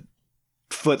like the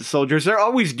foot soldiers, they're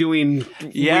always doing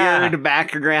weird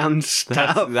background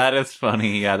stuff. That is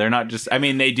funny. Yeah, they're not just,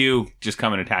 they do just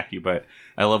come and attack you, but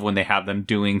I love when they have them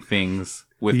doing things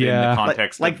within the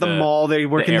context like of the mall. They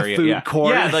work in the food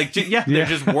court. Yeah, they're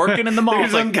just working in the mall.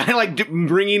 There's some guy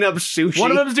bringing up sushi. One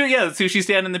of them's doing the sushi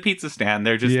stand and the pizza stand.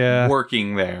 They're just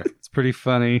working there. It's pretty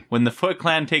funny. When the Foot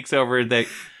Clan takes over,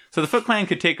 so the Foot Clan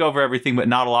could take over everything, but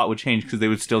not a lot would change because they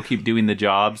would still keep doing the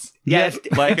jobs. Yeah,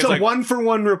 it's a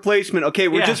one-for-one replacement. Okay,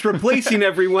 we're just replacing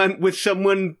everyone with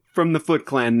someone from the Foot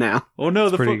Clan now. Oh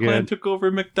no, the Foot Clan took over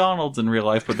McDonald's in real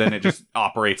life, but then it just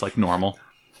operates like normal.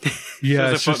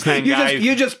 Yeah, so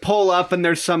you just pull up and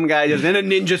there's some guy in a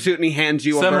ninja suit and he hands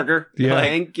you a burger. Yeah.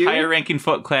 Thank you. Higher ranking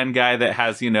Foot Clan guy that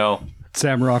has,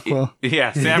 Sam Rockwell.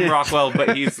 Yeah, Sam Rockwell,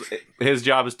 but his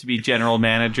job is to be general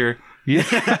manager.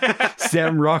 Yeah,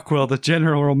 Sam Rockwell, the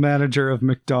general manager of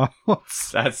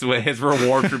McDonald's. That's what his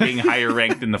reward for being higher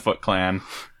ranked in the Foot Clan.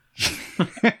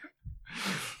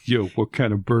 Yo, what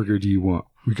kind of burger do you want?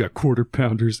 We got Quarter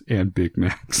Pounders and Big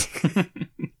Macs.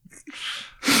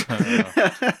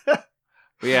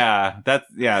 The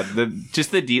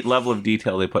level of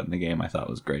detail they put in the game I thought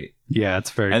was great. Yeah,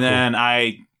 it's very and cool. Then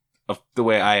the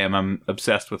way I am, I'm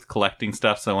obsessed with collecting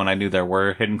stuff, so when I knew there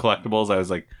were hidden collectibles, I was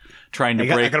like trying to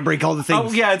I gotta break all the things.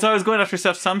 Oh yeah, so I was going after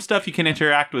stuff. Some stuff you can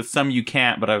interact with, some you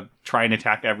can't, but I try and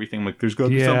attack everything. Like there's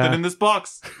gotta be something in this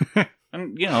box.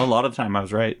 And a lot of the time I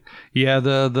was right. Yeah,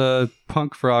 the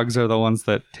punk frogs are the ones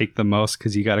that take the most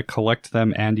because you got to collect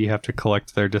them and you have to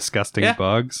collect their disgusting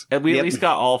bugs. And we at least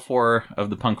got all 4 of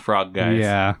the punk frog guys.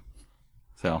 Yeah.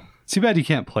 So it's too bad you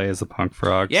can't play as the punk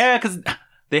frogs. Yeah, because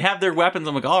they have their weapons.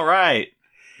 I'm like, all right.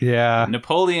 Yeah.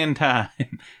 Napoleon time.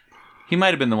 He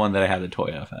might have been the one that I had the toy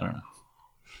of. I don't know.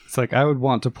 It's like I would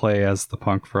want to play as the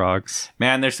punk frogs.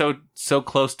 Man, they're so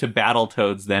close to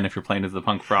Battletoads then if you're playing as the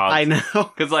punk frogs. I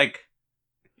know. Because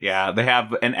they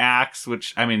have an axe,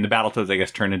 which, the Battletoads, I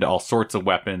guess, turn into all sorts of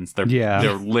weapons. Their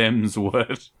limbs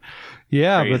would.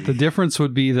 Yeah, Crazy. but the difference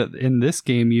would be that in this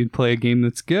game, you'd play a game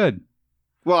that's good.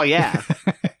 Well, yeah.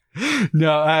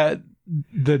 No,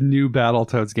 the new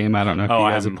Battletoads game, I don't know if you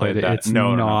guys have played it. That. It's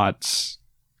not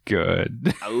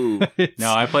good. Oh.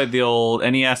 No, I played the old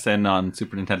NES and on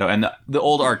Super Nintendo, and the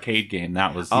old arcade game.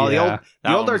 That was... Oh, the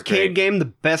old arcade game, the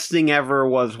best thing ever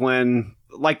was when...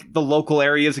 the local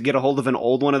areas would get a hold of an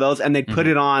old one of those and they'd put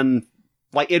it on,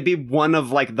 it'd be one of,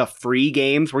 the free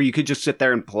games where you could just sit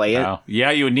there and play it. Wow.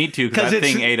 Yeah, you would need to because that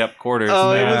thing ate up quarters.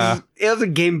 Oh, it was a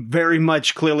game very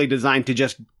much clearly designed to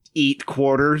just eat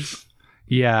quarters.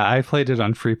 Yeah, I played it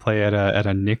on free play at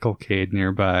a Nickelcade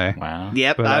nearby. Wow.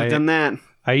 Yep, but I've done that.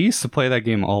 I used to play that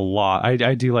game a lot.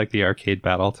 I do like the arcade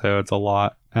Battletoads a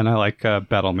lot, and I like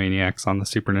Battle Maniacs on the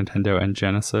Super Nintendo and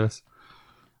Genesis.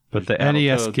 But the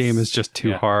NES game is just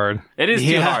too hard. It is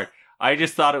too hard. I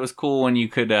just thought it was cool when you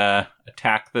could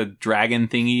attack the dragon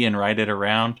thingy and ride it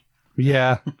around.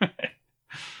 Yeah.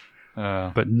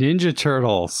 Uh, But Ninja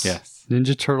Turtles. yes.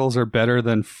 Ninja Turtles are better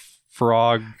than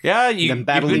Frog. Yeah, you Them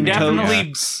battling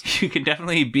you can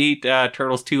definitely beat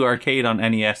Turtles 2 Arcade on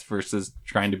NES versus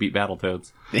trying to beat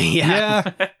Battletoads.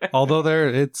 Yeah. Yeah. Although there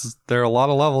are a lot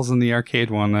of levels in the arcade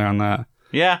one there on that.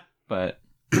 Yeah, but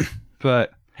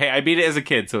But hey, I beat it as a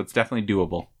kid, so it's definitely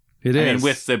doable. it is. I mean,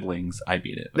 with siblings, I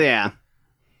beat it. But Yeah.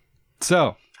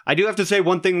 So, I do have to say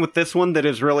one thing with this one that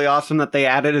is really awesome that they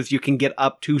added is you can get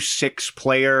up to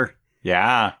 6-player.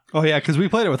 yeah, oh yeah, because we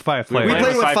played it with 5 We players. We played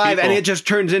played with with 5 5 and people. it just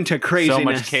turns into craziness. so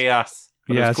much chaos.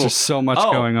 But Yeah, it was it's cool. just so much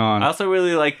Oh, going on. I also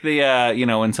really like the,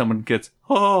 when someone gets,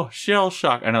 shell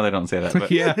shock. I know they don't say that, but,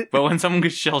 Yeah. but when someone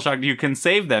gets shell shocked, you can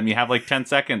save them. You have like 10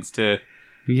 seconds to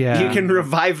Yeah. You can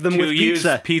revive them with use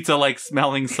pizza. pizza like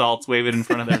smelling salts, wave it in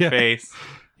front of their Yeah. face.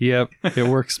 Yep. It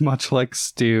works much like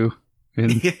stew.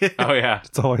 And Oh, yeah.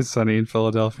 It's Always Sunny in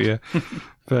Philadelphia.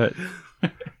 But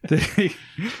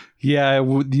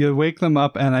you wake them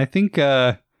up, and I think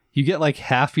you get like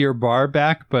half your bar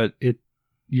back, but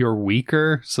you're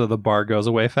weaker, so the bar goes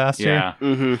away faster. Yeah.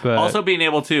 hmm But Also being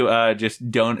able to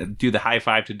just do the high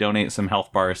five to donate some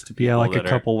health bars to people. yeah, like a that are-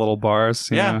 couple little bars.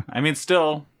 Yeah. I mean,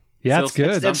 still. Yeah, still it's good.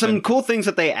 something. There's some cool things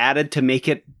that they added to make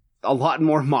it a lot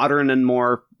more modern and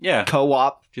more Yeah.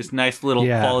 co-op. Just nice little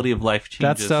Yeah. quality of life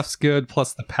That changes. stuff's good.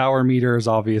 Plus, the power meter is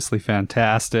obviously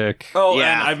fantastic. Oh,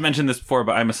 Yeah. and I've mentioned this before,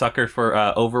 but I'm a sucker for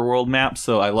overworld maps,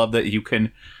 so I love that you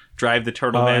can drive the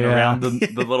turtle Oh, van yeah. around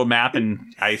the little map, and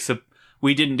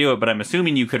we didn't do it, but I'm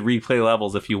assuming you could replay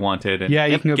levels if you wanted. And Yeah,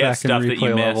 you can go get back and stuff that you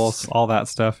replay missed. levels, all that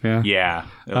stuff. Yeah. Yeah,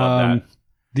 I love that.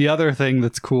 The other thing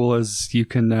that's cool is you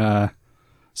can.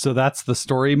 So that's the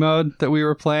story mode that we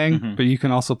were playing, Mm-hmm. but you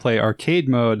can also play arcade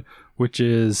mode, which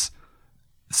is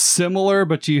similar,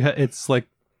 but it's like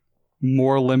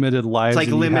more limited lives. like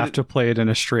and you have limited- to play it in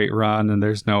a straight run, and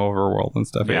there's no overworld and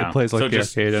stuff. Yeah, It plays like so the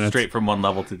just arcade, and straight from one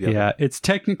level to the other. yeah, it's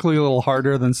technically a little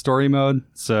harder than story mode.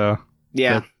 So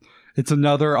Yeah. it's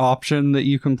another option that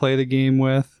you can play the game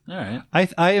with. All right.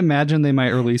 I imagine they might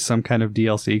release some kind of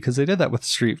DLC because they did that with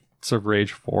Streets of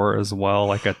Rage 4 as well,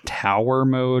 like a tower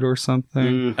mode or something.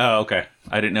 Mm. Oh, okay.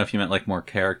 I didn't know if you meant like more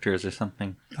characters or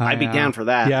something. I'd be Yeah. down for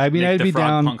that. Yeah, I mean, Make I'd the be frog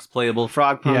down. punks playable.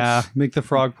 Frog punks. Yeah, make the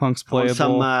frog punks playable.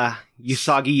 Some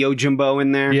Usagi Yojimbo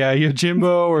in there. Yeah,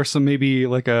 Yojimbo or some maybe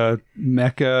like a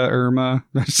Mecha Irma.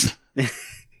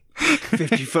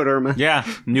 50-foot Irma. Yeah,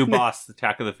 new boss,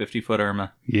 Attack of the 50-foot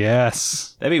Irma.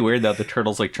 Yes. That'd be weird though. The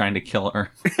turtle's like trying to kill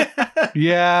her.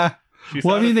 Yeah. She's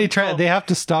Well, I out mean, of they control. have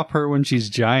to stop her when she's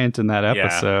giant in that Yeah.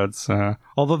 episode. So,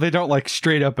 although they don't like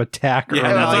straight up attack her.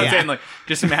 Yeah, that's what I'm yeah. saying. Like,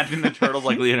 just imagine the turtles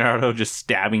like Leonardo just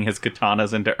stabbing his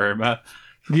katanas into Irma.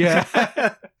 Yeah.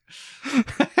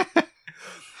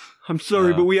 I'm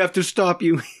sorry, but we have to stop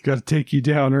you. Got to take you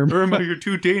down, Irma. Irma, you're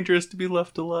too dangerous to be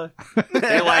left alive.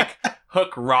 They like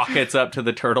hook rockets up to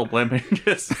the turtle blimp and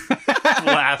just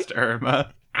blast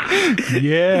Irma.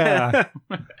 Yeah.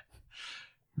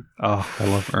 Oh, I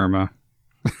love Irma.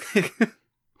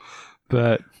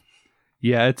 But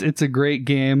yeah, it's a great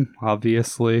game,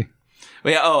 obviously.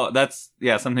 But yeah, that's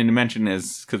something to mention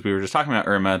is because we were just talking about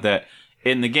Irma that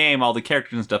in the game all the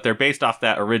characters and stuff they're based off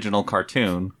that original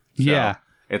cartoon. So Yeah.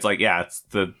 it's like it's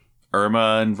the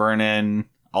Irma and Vernon,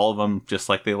 all of them just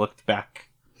like they looked back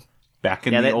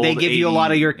in Yeah, the old they give you a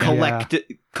lot of your 80s.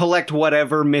 collect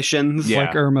whatever missions. Yeah.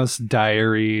 Like Irma's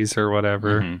diaries or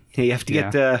whatever. Mhm. You have to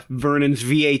get Vernon's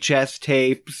VHS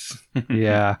tapes.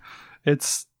 Yeah.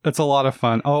 It's a lot of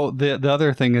fun. Oh, the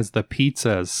other thing is the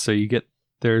pizzas. So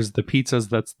there's the pizzas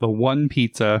that's the one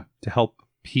pizza to help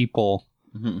people.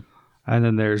 Mhm. And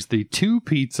then there's the 2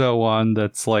 pizza one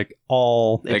that's like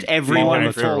all It's Like, everyone all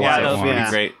with the full turtles Yeah, at that life. would be once.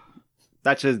 great.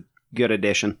 That's a good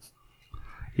addition.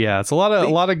 Yeah, it's a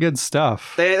lot of good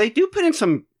stuff. They do put in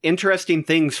some interesting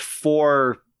things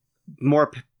for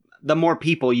the more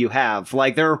people you have.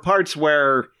 Like there are parts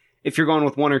where if you're going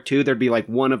with 1 or 2, there'd be like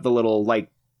one of the little like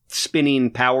spinning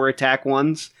power attack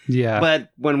ones. Yeah.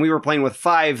 But when we were playing with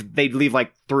 5, they'd leave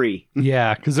like 3.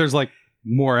 Yeah, because there's like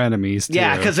more enemies too.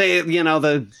 Yeah, because the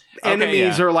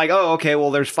enemies yeah. are like, oh, okay, well,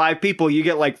 there's 5 people. You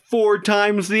get like 4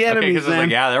 times the Okay, enemies. because Then. like,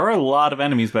 there were a lot of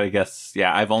enemies, but I guess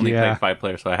I've only Yeah. played 5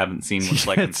 players, so I haven't seen what's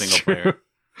like in It's single true.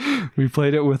 player. We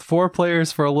played it with 4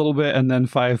 players for a little bit and then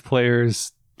 5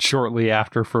 players shortly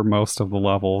after for most of the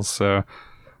levels. So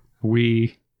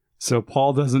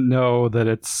Paul doesn't know that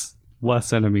it's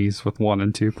less enemies with 1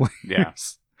 and 2 players. Yeah.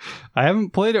 I haven't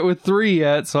played it with 3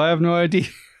 yet, so I have no idea.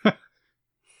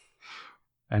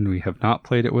 And we have not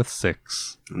played it with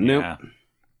 6. Nope. Yeah.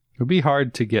 It would be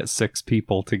hard to get 6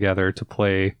 people together to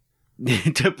play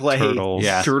to play Turtles.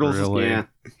 Yeah. Turtles. really. Yeah.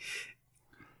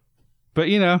 But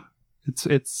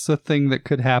It's a thing that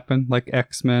could happen, like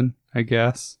X-Men, I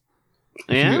guess.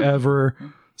 Yeah. If you ever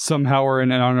somehow were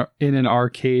in an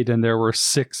arcade and there were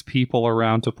 6 people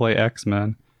around to play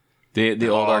X-Men. The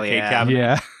old arcade cabinet.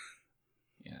 Yeah.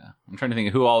 Yeah. I'm trying to think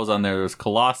of who all was on there. There was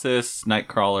Colossus,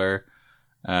 Nightcrawler,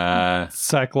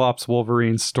 Cyclops,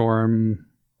 Wolverine, Storm,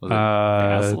 was it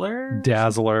Dazzler?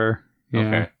 Dazzler. Yeah.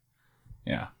 Okay.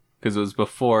 Yeah. Because it was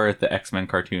before the X-Men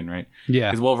cartoon, right? Yeah.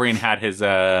 Because Wolverine had his,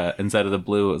 instead of the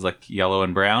blue, it was like yellow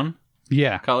and brown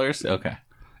Yeah. colors. Okay.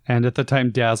 And at the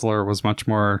time, Dazzler was much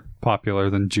more popular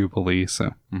than Jubilee.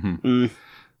 So,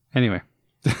 Anyway.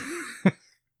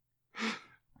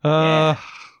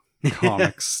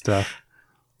 Comic stuff.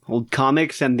 Old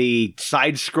comics and the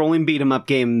side-scrolling beat-em-up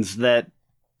games that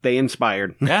they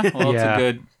inspired. Yeah. Well,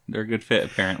 Yeah. they're a good fit,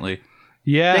 apparently.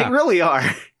 Yeah. They really are.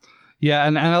 Yeah,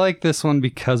 and I like this one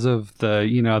because of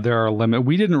the, there are limit.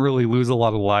 We didn't really lose a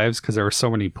lot of lives because there were so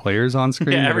many players on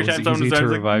screen. Yeah, that every it was time someone easy was to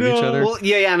like, revive "No." each other. Well,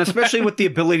 yeah, and especially with the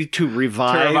ability to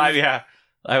revive. Yeah.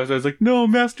 I was always like, no,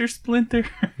 Master Splinter.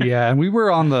 Yeah, and we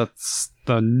were on the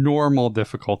normal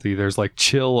difficulty. There's like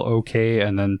chill, okay,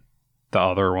 and then the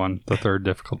other one, the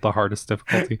the hardest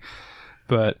difficulty.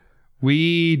 But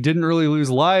we didn't really lose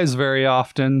lives very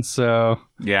often, so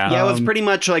Yeah. Yeah, it was pretty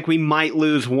much like we might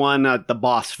lose one at the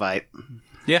boss fight.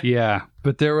 yeah.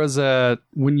 But there was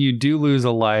when you do lose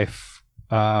a life,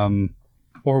 or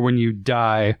when you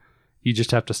die, you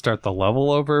just have to start the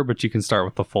level over, but you can start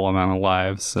with the full amount of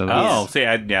lives. So See,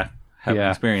 haven't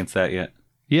experienced that yet.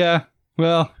 yeah.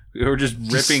 Well, We were just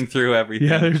ripping through everything.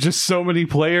 yeah, there's just so many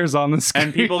players on the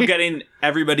screen. And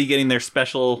everybody getting their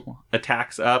special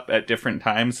attacks up at different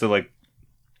times. So like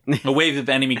a wave of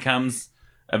enemies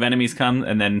come,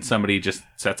 and then somebody just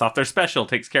sets off their special,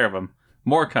 takes care of them.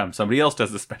 More come, somebody else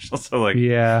does the special. So like,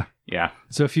 Yeah. yeah.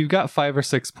 So if you've got 5 or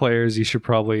 6 players, you should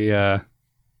probably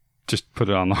just put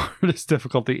it on the hardest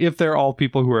difficulty. If they're all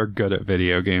people who are good at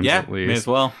video games, Yeah, at least. may as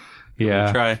well.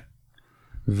 Yeah. Try.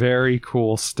 Very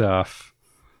cool stuff.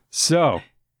 So,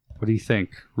 what do you think?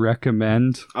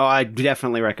 Recommend? Oh, I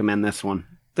definitely recommend this one.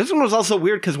 This one was also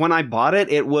weird because when I bought it,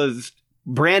 it was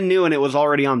brand new and it was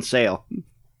already on sale.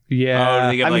 Yeah.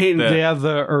 they get, I like, mean, they have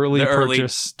the early early-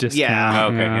 purchase discount. Yeah.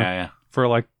 Okay, yeah. For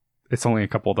like, it's only a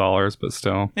couple $, but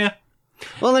still.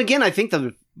 Well, again, I think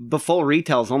the full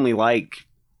retail is only like,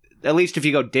 at least if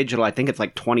you go digital, I think it's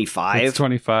like 25. It's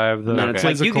 25. The And it's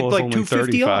like, you physical get, is like, only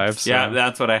 250 off. 35. So. Yeah,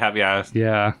 that's what I have. Yeah,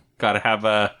 Yeah. gotta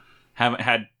have haven't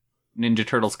had Ninja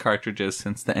Turtles cartridges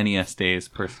since the NES days,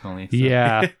 personally. So.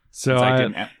 Yeah. So I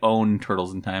didn't own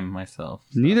Turtles in Time myself.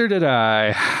 So. Neither did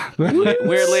I.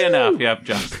 Weirdly enough, yep,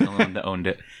 John's the one that owned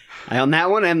it. I own that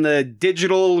one and the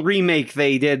digital remake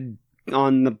they did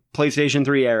on the PlayStation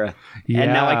 3 era. Yeah.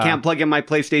 And now I can't plug in my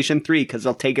PlayStation 3 because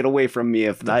they'll take it away from me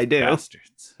if I do.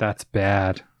 Bastards. That's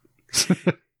bad.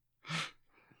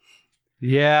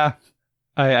 Yeah.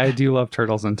 I do love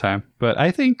Turtles in Time, but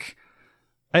I think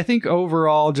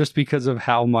overall, just because of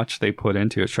how much they put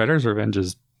into it, Shredder's Revenge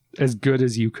is as good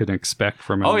as you could expect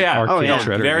from an arcade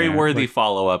Shredder very game. worthy Like,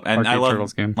 follow-up. And I arcade love,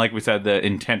 Turtles game. like we said, the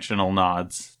intentional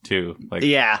nods too. Like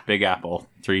Yeah. Big Apple,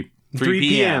 3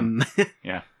 p.m.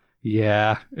 Yeah.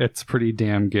 Yeah, it's pretty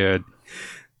damn good.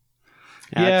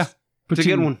 Yeah, but It's a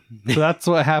good one. So that's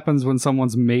what happens when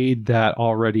someone's made that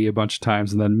already a bunch of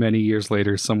times, and then many years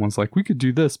later, someone's like, "We could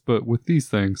do this, but with these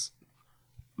things."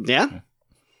 Yeah?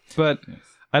 But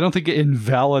I don't think it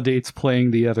invalidates playing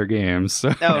the other games.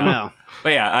 So. Oh, no.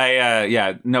 But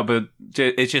yeah, but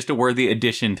it's just a worthy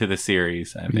addition to the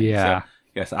series, I think. Yeah. So,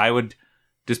 yes, I would,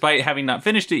 despite having not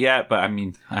finished it yet, but I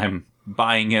mean, I'm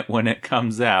buying it when it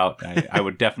comes out. I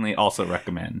would definitely also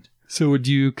recommend. So would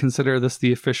you consider this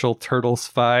the official Turtles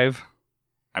 5?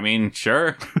 I mean,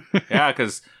 sure. Yeah,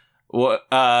 because,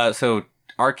 so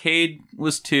Arcade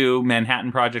was 2,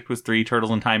 Manhattan Project was 3,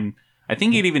 Turtles in Time. I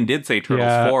think it even did say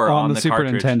Turtles 4 on the Super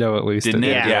cartridge. Nintendo, at least. Didn't it?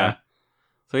 Yeah. Yeah.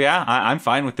 So yeah, I'm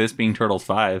fine with this being Turtles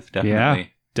 5, definitely. Yeah,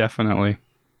 definitely.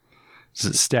 Does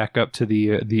it stack up to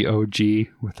the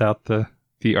OG without the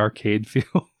arcade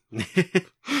feel?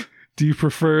 Do you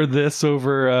prefer this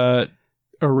over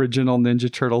original Ninja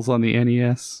Turtles on the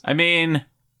NES? I mean,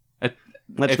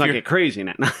 Let's If not you're- get crazy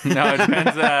now. no, it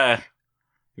depends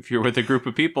if you're with a group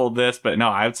of people, but no,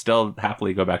 I would still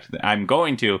happily go back to I'm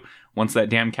going to, once that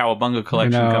damn Cowabunga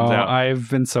collection I know, comes out. I've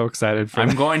been so excited for I'm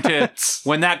that. going to,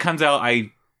 when that comes out,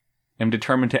 I am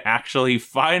determined to actually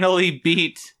finally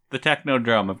beat the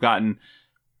Technodrome. I've gotten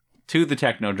to the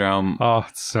Technodrome. Oh,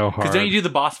 it's so hard. Because don't you do the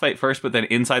boss fight first, but then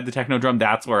inside the Technodrome,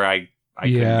 that's where I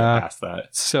couldn't get past that.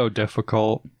 It's so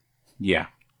difficult. Yeah.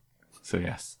 So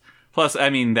yes. Plus, I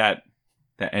mean, that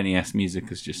NES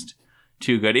music is just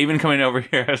too good. Even coming over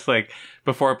here, I was like,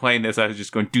 before playing this, I was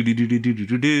just going do do do do do do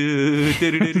do do,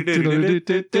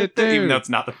 even though it's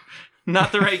not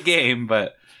the right game.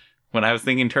 But when I was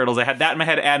thinking Turtles, I had that in my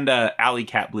head, and Alley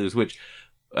Cat Blues, which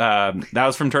that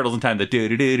was from Turtles in Time. The do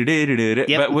do do do do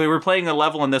do. But we were playing a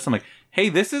level in this. I'm like, hey,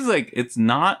 this is like, it's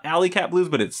not Alley Cat Blues,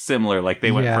 but it's similar. Like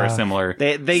they went for a similar.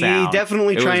 They sound.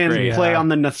 definitely try and play on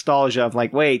the nostalgia of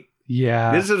like, wait.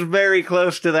 Yeah. This is very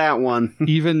close to that one.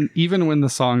 even when the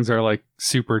songs are like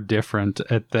super different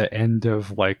at the end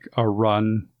of like a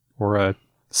run or a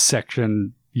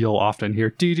section, you'll often hear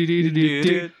do do do do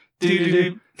do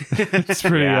do. It's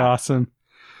pretty awesome.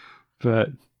 But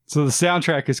so the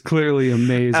soundtrack is clearly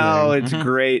amazing. Oh, it's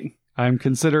great. I'm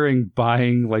considering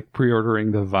buying, like,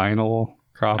 pre-ordering the vinyl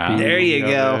copy. There you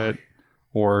go.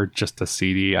 Or just a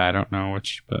CD. I don't know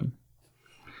which, but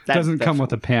it doesn't come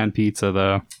with a pan pizza,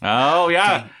 though. Oh,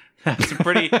 yeah. That's a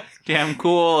pretty damn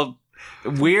cool,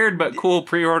 weird but cool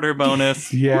pre-order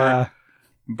bonus. Yeah.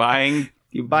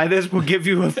 You buy this, we'll give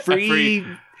you a free...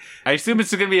 I assume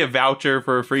it's going to be a voucher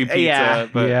for a free pizza,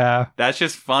 but that's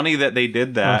just funny that they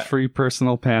did that. A free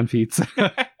personal pan pizza.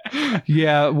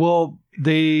 Yeah, well,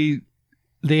 they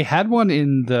had one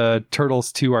in the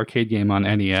Turtles 2 arcade game on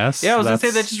NES. Yeah, I was going to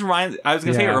say, that just reminds... I was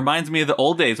going to say, it reminds me of the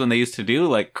old days when they used to do,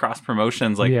 like,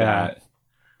 cross-promotions like that.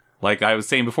 Like I was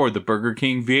saying before, the Burger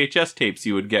King VHS tapes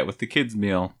you would get with the kids'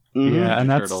 meal. Mm-hmm. Yeah,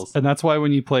 and that's why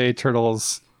when you play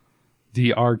Turtles...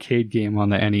 the arcade game on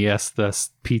the NES, the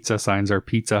pizza signs are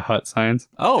Pizza Hut signs.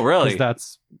 Oh, really? That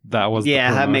was the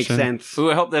that makes sense.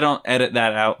 Ooh, I hope they don't edit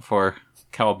that out for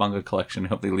Cowabunga Collection. I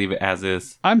hope they leave it as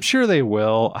is. I'm sure they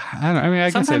will. I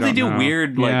Sometimes guess they do know.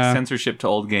 weird censorship to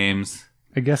old games.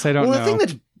 I guess I don't know.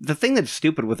 The thing that's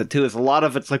stupid with it too is a lot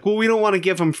of it's like, well, we don't want to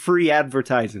give them free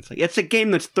advertising. It's like, it's a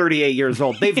game that's 38 years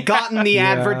old. They've gotten the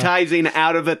advertising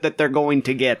out of it that they're going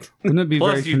to get. Wouldn't it be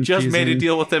Plus, very you confusing? just made a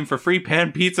deal with them for free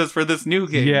pan pizzas for this new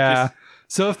game. Yeah.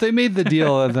 So if they made the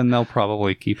deal, then they'll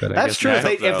probably keep it. That's true.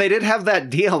 If they did have that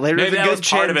deal, there's a good chance.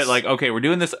 Part of it. Like, okay, we're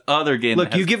doing this other game.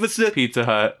 Look, you give us the Pizza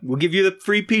Hut. We'll give you the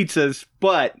free pizzas,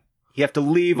 but you have to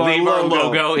leave our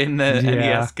logo in the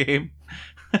NES game.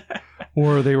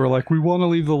 Or they were like, we want to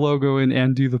leave the logo in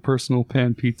and do the personal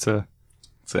pan pizza.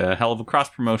 It's a hell of a cross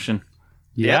promotion.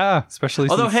 Yeah, especially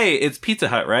Although, hey, it's Pizza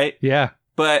Hut, right? Yeah.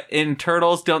 But in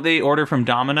Turtles, don't they order from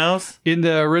Domino's? In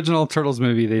the original Turtles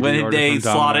movie, they order from Domino's,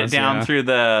 slot it down through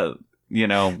the,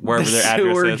 wherever their address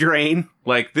sewer is. drain.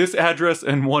 Like, this address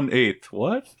and 1/8.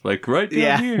 What? Like, right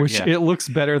down here? Which it looks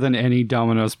better than any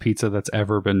Domino's pizza that's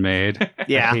ever been made.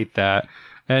 Yeah. I hate that.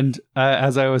 And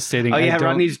as I was stating,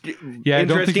 Rodney's I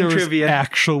don't think there was trivia.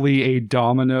 Actually a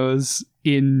Domino's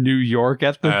in New York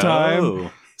at the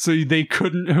time. So they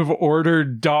couldn't have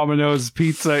ordered Domino's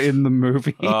pizza in the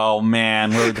movie. Oh,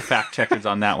 man. Where were the fact checkers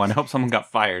on that one? I hope someone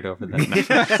got fired over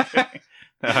that.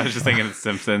 I was just thinking of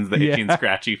Simpsons, the Itchy and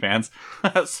Scratchy fans.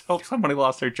 I hope somebody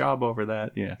lost their job over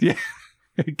that. Yeah.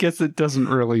 I guess it doesn't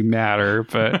really matter,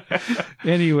 but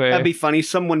anyway. That'd be funny.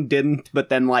 Someone didn't, but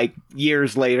then like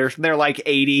years later, they're like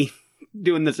 80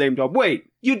 doing the same job. Wait,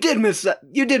 you did mess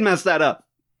that up.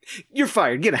 You're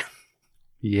fired. Get out.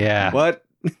 Yeah. What?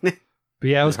 But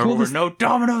yeah, it was cool. There were no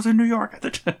Domino's in New York at the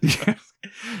time.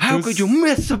 How could you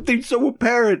miss something so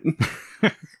apparent?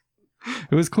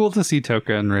 It was cool to see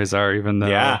Toka and Rezar, even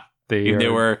though they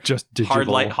were just digital. Hard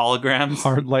light holograms.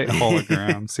 Hard light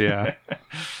holograms, yeah.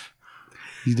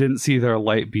 You didn't see their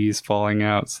light bees falling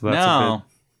out, so that's a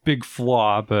big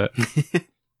flaw, but...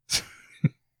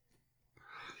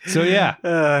 So yeah,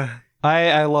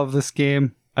 I love this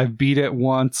game. I've beat it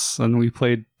once, and we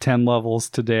played 10 levels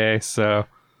today, so...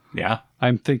 Yeah.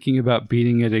 I'm thinking about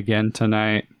beating it again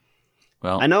tonight.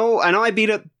 Well, I know I beat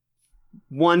it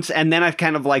once, and then I've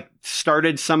kind of like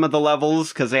started some of the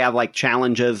levels because they have like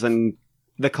challenges and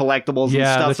the collectibles and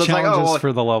stuff. The so challenges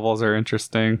for the levels are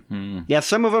interesting. Yeah,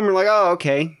 some of them are like, oh,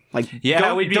 okay. Like,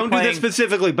 don't do this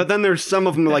specifically, but then there's some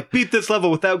of them like, beat this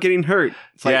level without getting hurt.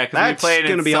 It's like, because we played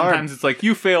gonna be sometimes hard. It's like,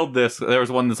 you failed this. There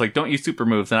was one that's like, don't use super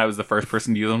moves, and I was the first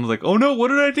person to use them. I was like, oh no, what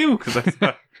did I do? Because I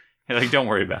thought, like, don't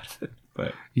worry about it.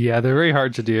 But yeah, they're very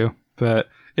hard to do, but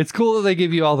it's cool that they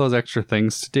give you all those extra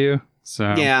things to do.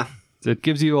 So yeah, it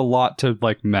gives you a lot to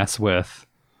like mess with.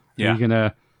 Yeah, you're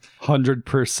gonna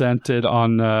 100% it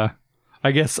on.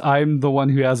 I guess I'm the one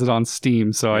who has it on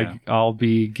Steam, so I'll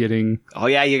be getting. Oh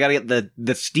yeah, you gotta get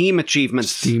the Steam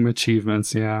achievements. Steam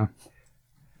achievements, yeah.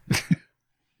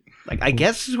 Like, I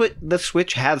guess the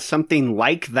Switch has something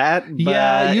like that. But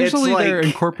yeah, usually it's they're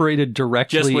incorporated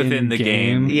directly just within the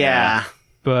game. Yeah.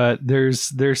 But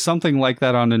there's something like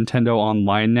that on Nintendo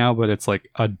Online now, but it's like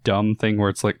a dumb thing where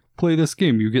it's like, play this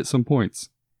game, you get some points.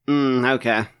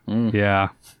 Okay. Yeah.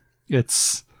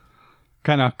 it's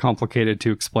kind of complicated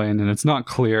to explain, and it's not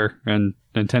clear, and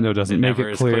Nintendo doesn't make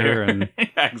it clear. And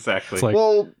yeah, exactly. it's like,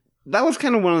 well, that was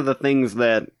kind of one of the things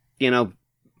that,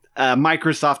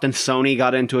 Microsoft and Sony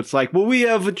got into. It's like, well, we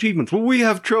have achievements, well, we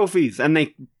have trophies, and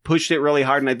they pushed it really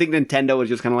hard. And I think Nintendo was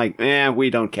just kind of like, we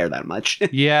don't care that much.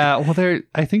 yeah, well,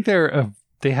 I think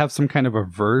they have some kind of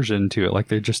aversion to it. Like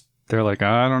they're like,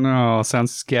 I don't know,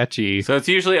 sounds sketchy. So it's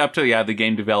usually up to the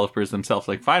game developers themselves.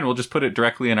 Like, fine, we'll just put it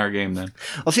directly in our game then.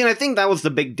 Well, see, and I think that was the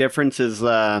big difference is,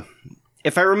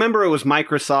 if I remember, it was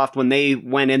Microsoft when they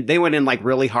went in like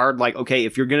really hard. Like, okay,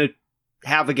 if you're going to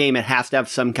have a game, it has to have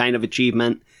some kind of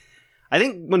achievement. I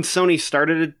think when Sony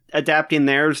started adapting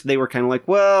theirs, they were kind of like,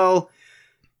 well,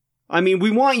 I mean,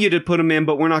 we want you to put them in,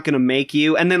 but we're not going to make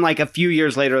you. And then like a few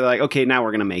years later, they're like, okay, now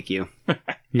we're going to make you. Yeah,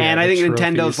 and I think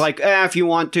trophies. Nintendo's like, if you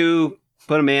want to,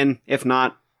 put them in. If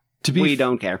not, we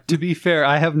don't care. To be fair,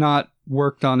 I have not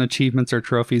worked on achievements or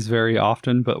trophies very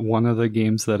often, but one of the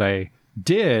games that I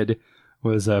did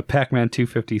was Pac-Man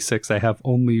 256. I have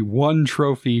only one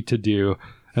trophy to do,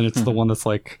 and it's the one that's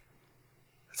like,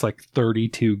 it's like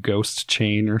 32 ghost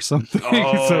chain or something.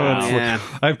 Oh, so it's yeah.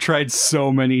 I've tried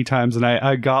so many times, and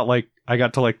I got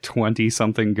to like 20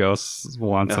 something ghosts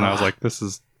once, and I was like, this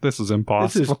is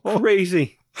impossible. This is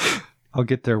crazy. I'll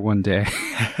get there one day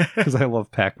because I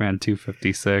love Pac-Man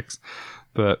 256,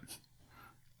 but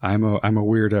I'm a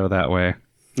weirdo that way.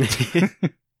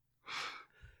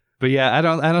 But yeah, I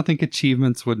don't think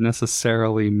achievements would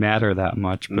necessarily matter that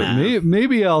much. But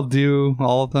maybe I'll do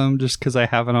all of them just because I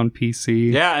have it on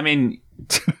PC. Yeah, I mean,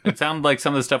 it sounded like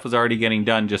some of the stuff was already getting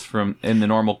done just from in the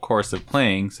normal course of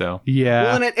playing. So yeah,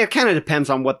 well, and it kind of depends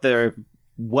on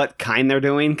what kind they're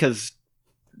doing, because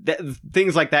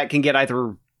things like that can get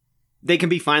either. They can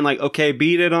be fine, like, okay,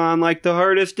 beat it on like the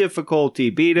hardest difficulty,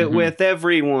 beat it with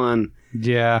everyone.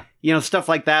 Yeah. Stuff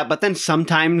like that. But then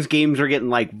sometimes games are getting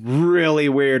like really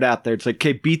weird out there. It's like,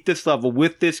 okay, beat this level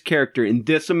with this character in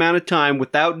this amount of time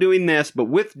without doing this, but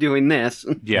with doing this.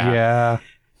 Yeah.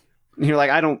 And you're like,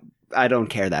 I don't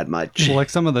care that much. Well, like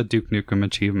some of the Duke Nukem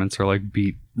achievements are like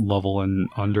beat level in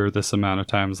under this amount of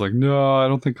time. It's like, no, I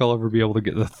don't think I'll ever be able to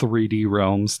get the 3D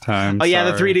realms time. Oh yeah,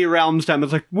 the 3D realms time.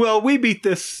 It's like, well, we beat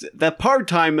this. The part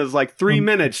time is like 3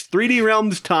 minutes. 3D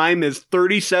realms time is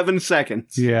 37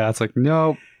 seconds. Yeah, it's like,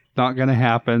 nope, not gonna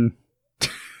happen.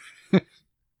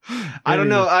 I don't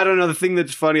know. The thing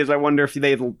that's funny is I wonder if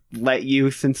they'd let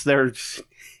you, since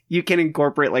you can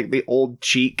incorporate like the old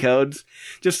cheat codes.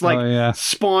 Just like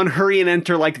spawn, hurry and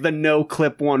enter like the no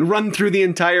clip one. Run through the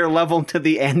entire level to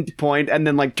the end point and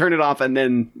then like turn it off and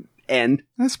then end.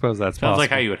 I suppose that's sounds possible. like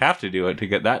how you would have to do it to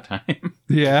get that time.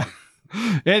 Yeah.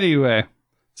 Anyway,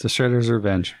 so Shredder's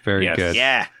Revenge. Very good.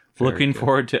 Yeah. Looking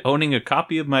forward to owning a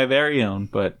copy of my very own,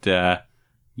 but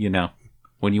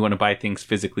when you want to buy things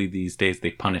physically these days,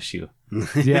 they punish you.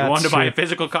 Yeah, you want to buy a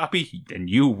physical copy, then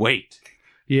you wait.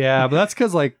 Yeah, but that's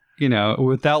because like,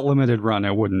 without limited run,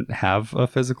 it wouldn't have a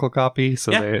physical copy,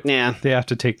 so they have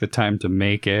to take the time to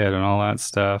make it and all that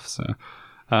stuff. So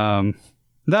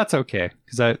that's okay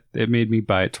because it made me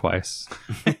buy it twice.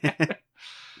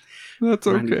 That's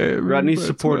okay. Rodney's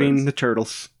supporting the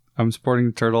Turtles. I'm supporting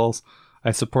the Turtles.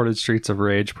 I supported Streets of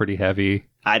Rage pretty heavy.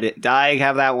 I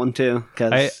have that one too.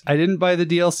 I didn't buy the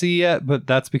DLC yet, but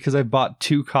that's because I bought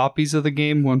 2 copies of the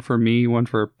game, one for me, one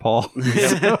for Paul.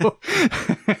 So,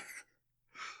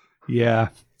 yeah.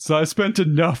 So I spent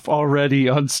enough already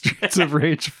on Streets of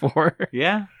Rage 4.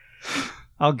 Yeah.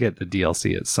 I'll get the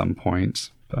DLC at some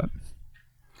point, but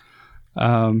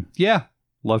yeah,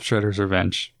 love Shredder's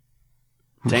Revenge.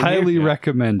 Same Highly here.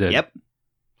 recommended. Yep.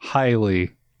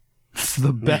 Highly. It's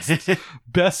the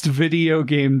best video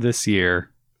game this year.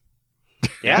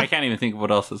 Yeah. I can't even think of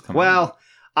what else has come out. Well,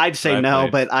 I'd say I've no,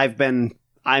 played. but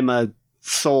I'm a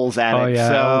Souls addict, Oh, yeah,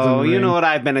 so Elden you Ring. know what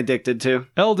I've been addicted to.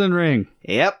 Elden Ring.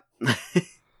 Yep.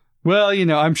 Well,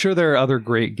 I'm sure there are other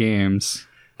great games.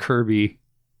 Kirby.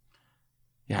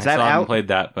 Yeah, Is I that still haven't out? played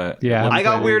that, but Yeah. I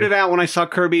got played weirded out when I saw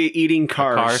Kirby eating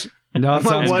cars. No, it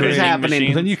sounds What great. is happening?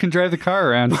 Machine. Then you can drive the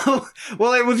car around.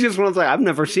 Well, it was just one of those, like, I've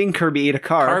never seen Kirby eat a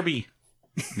car. Carby.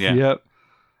 Yeah. Yep.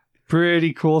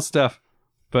 Pretty cool stuff.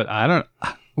 But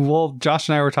well, Josh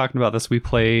and I were talking about this. We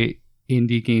play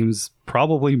indie games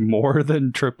probably more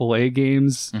than AAA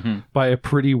games by a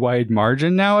pretty wide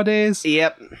margin nowadays.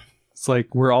 Yep. It's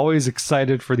like we're always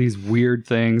excited for these weird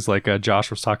things. Like Josh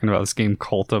was talking about this game,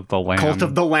 Cult of the Lamb. Cult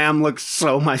of the Lamb looks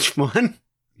so much fun.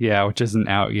 Yeah, which isn't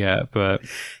out yet, but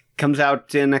Comes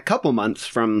out in a couple months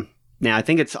from now. I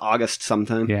think it's August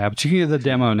sometime. yeah, but you can get the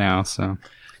demo now. So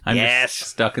I'm Yes.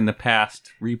 just stuck in the past,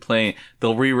 replaying.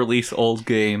 They'll re-release old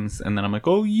games, and then I'm like,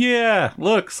 oh yeah,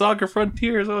 look, Saga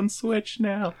Frontiers on Switch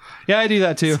now. Yeah, I do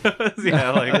that too. Yeah,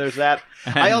 like There's that.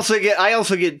 I also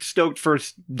get stoked for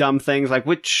dumb things like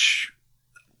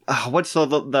what's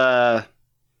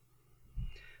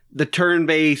the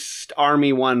turn-based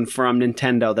army one from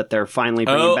Nintendo that they're finally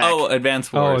bringing back.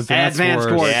 Advance Wars. Advance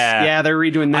Wars. Yeah, they're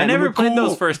redoing that. I never played Cool.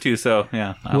 those first two, so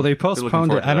yeah. Well, they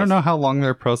postponed it. I don't know how long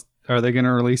are they going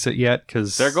to release it yet?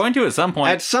 Because They're going to at some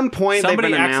point. At some point, Somebody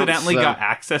they've been accidentally announced, got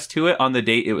access to it on the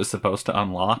date it was supposed to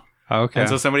unlock. Okay. And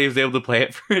so somebody was able to play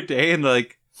it for a day and they're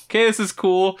like, okay, this is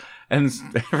cool. And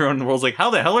everyone in the world's like, how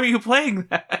the hell are you playing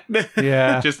that?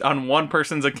 Yeah. Just on one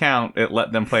person's account, it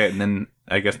let them play it. And then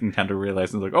I guess Nintendo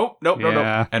realized and was like, oh, nope,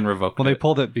 Yeah. and revoked Well, they it.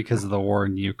 pulled it because of the war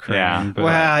in Ukraine. Yeah. But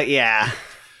Well, yeah.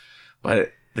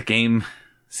 But the game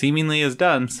seemingly is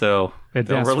done, so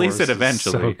Advance they'll release Wars it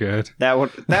eventually. is so good. That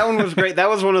one was great. That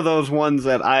was one of those ones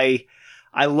that I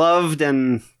loved,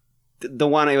 and the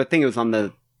one I think it was on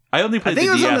the I only I played think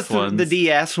the it was DS on ones. the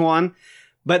DS one,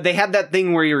 but they had that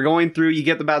thing where you're going through, you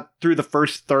get about through the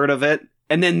first third of it,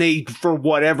 and then they, for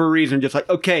whatever reason, just like,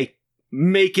 okay,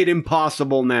 make it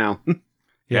impossible now.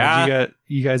 Yeah. Did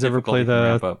you guys ever play Difficulty can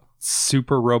ramp the up.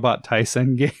 Super Robot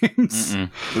Tyson games? Mm-mm.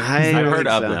 I I've don't heard think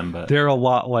of so. them, but They're a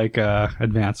lot like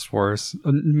Advanced Wars.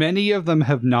 Many of them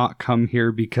have not come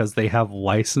here because they have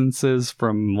licenses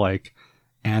from like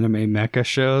anime mecha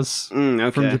shows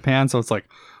Okay. from Japan. So it's like,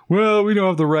 well, we don't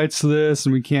have the rights to this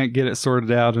and we can't get it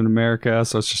sorted out in America,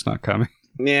 so it's just not coming.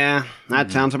 Yeah,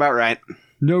 that sounds about right.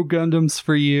 No Gundams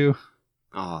for you.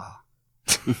 Oh.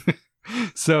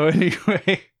 So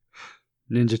anyway,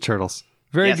 Ninja Turtles.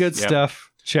 Very Yes. good Yep.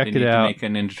 stuff. Check they it need to out. make a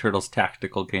Ninja Turtles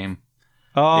tactical game.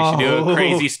 Oh, They should do a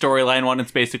crazy storyline one.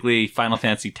 It's basically Final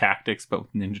Fantasy Tactics, but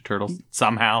with Ninja Turtles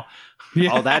somehow. yeah.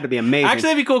 Oh, that'd be amazing. Actually,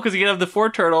 that'd be cool because you could have the 4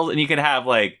 turtles, and you could have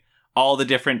like all the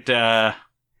different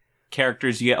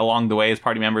characters you get along the way as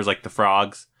party members, like the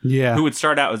frogs, yeah. who would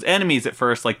start out as enemies at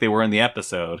first, like they were in the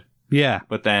episode, Yeah.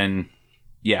 but then,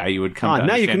 yeah, you would come. Oh, to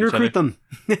now you can understand each recruit them.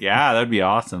 other. Yeah, that'd be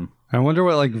awesome. I wonder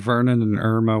what like Vernon and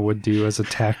Irma would do as a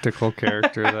tactical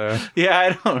character though. Yeah,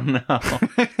 I don't know.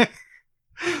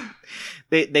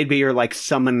 They'd be your like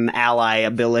summon ally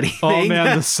ability Oh thing.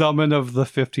 man, the summon of the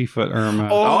 50-foot Irma.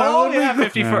 Oh, that Oh would be yeah, great.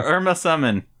 50 for Irma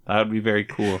summon. That would be very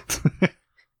cool.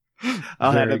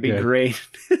 Oh, Very that'd be good. great.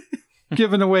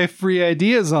 Giving away free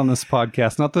ideas on this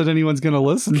podcast. Not that anyone's going to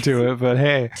listen to it, but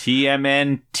hey,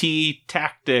 TMNT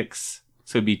Tactics.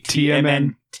 So it'd be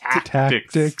TMN Tactics.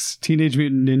 Tactics, Teenage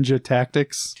Mutant Ninja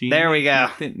Tactics. There we go.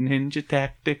 Ninja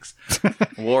Tactics.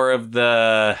 War of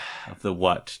the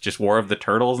what? Just War of the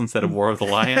Turtles instead of War of the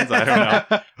Lions? I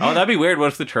don't know. Oh, that'd be weird. What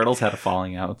if the turtles had a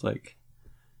falling out? It's like,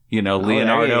 there you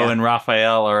Leonardo go. and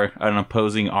Raphael are on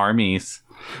opposing armies.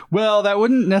 Well, that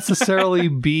wouldn't necessarily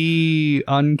be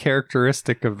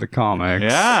uncharacteristic of the comics.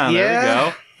 Yeah, there Yeah.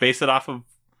 we go. Base it off of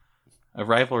a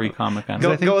rivalry comic.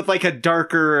 Go with like a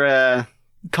darker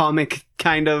comic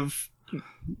kind of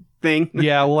thing.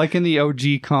 Yeah, well, like in the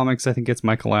OG comics, I think it's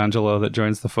Michelangelo that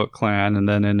joins the Foot Clan, and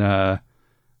then in the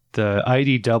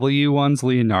IDW ones,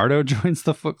 Leonardo joins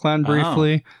the Foot Clan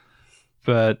briefly.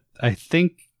 But I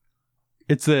think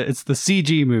it's the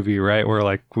CG movie, right, where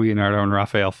like Leonardo and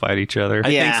Raphael fight each other. I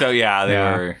Yeah. think so, yeah. They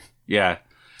Yeah. were, yeah.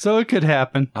 So it could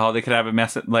happen. Oh, they could have a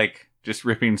mess, like, just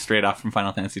ripping straight off from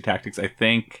Final Fantasy Tactics. I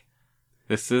think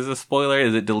this is a spoiler.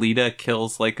 Is it Delita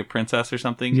kills, like, a princess or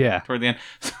something? Yeah. Toward the end.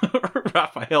 So,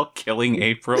 Raphael killing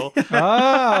April. Oh,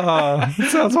 that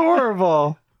sounds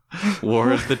horrible.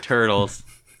 War of the Turtles.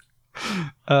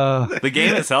 The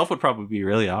game itself would probably be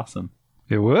really awesome.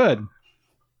 It would.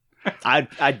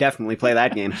 I'd definitely play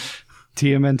that game.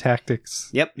 TMN Tactics.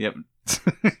 Yep. Yep.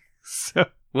 So,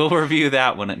 We'll review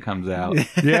that when it comes out.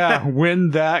 yeah, when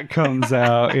that comes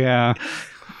out, yeah.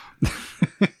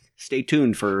 Stay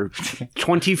tuned for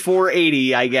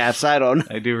 2480, I guess. I don't know.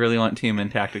 I do really want Team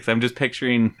and Tactics. I'm just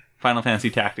picturing Final Fantasy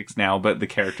Tactics now, but the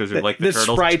characters are like the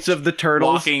turtles sprites of the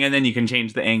turtles. walking, and then you can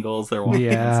change the angles they're walking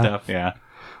Yeah. and stuff. Yeah.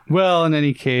 Well, in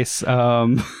any case,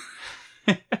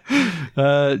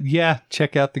 yeah,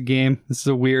 check out the game. This is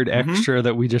a weird extra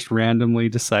that we just randomly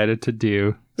decided to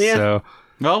do. Yeah. So,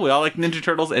 Well, we all like Ninja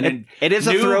Turtles, and It is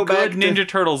a new throwback good Ninja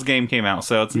Turtles game came out,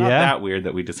 so it's not Yeah. that weird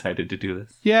that we decided to do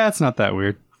this. yeah, it's not that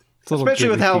weird. It's a little Especially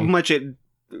with how gimmicky. much it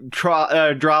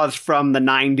draws from the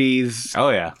 90s Oh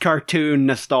yeah, cartoon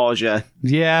nostalgia.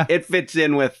 Yeah. It fits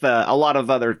in with a lot of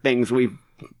other things we've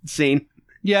seen.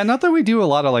 Yeah, not that we do a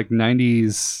lot of like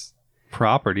 90s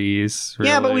properties.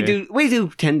 Yeah, but we really. do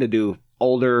tend to do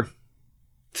older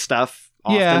stuff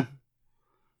often. Yeah.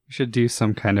 We should do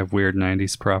some kind of weird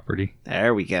 90s property.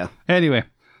 There we go. Anyway,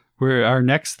 our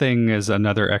next thing is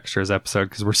another extras episode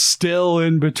because we're still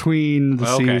in between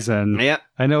the season. Yep.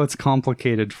 I know it's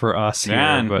complicated for us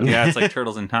here, but yeah, it's like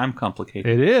Turtles in Time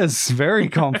complicated. It is very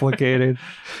complicated.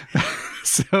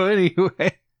 So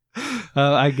anyway,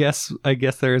 I guess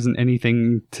there isn't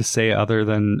anything to say other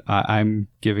than I'm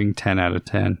giving 10 out of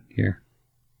 10 here.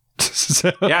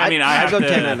 So, yeah, I mean, I go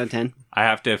 10 out of 10. I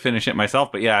have to finish it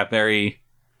myself, but yeah, very,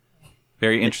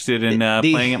 very interested in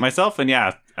playing it myself, and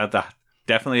yeah,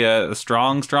 definitely a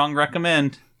strong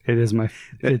recommend. It is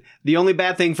the only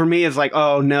bad thing for me is like,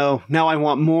 oh no, now I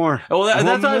want more. Oh, that's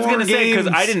what I was gonna say, because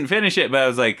I didn't finish it, but I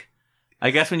was like, I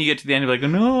guess when you get to the end, you're like, oh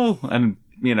no, and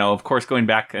of course, going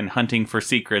back and hunting for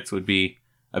secrets would be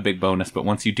a big bonus. But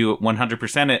once you do it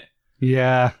 100% it,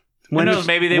 yeah. Who knows?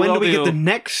 Maybe they will do. When do we get the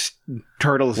next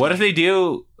Turtles? What if they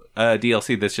do a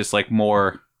DLC that's just like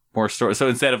more story? So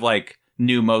instead of like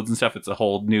new modes and stuff, it's a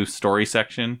whole new story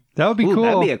section. That would be cool.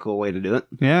 That'd be a cool way to do it.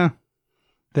 Yeah.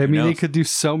 They could do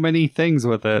so many things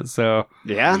with it. So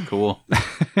yeah, cool.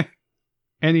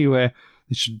 Anyway,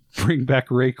 they should bring back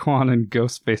Raekwon and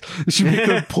Ghostface. They should make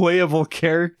them playable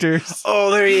characters. Oh,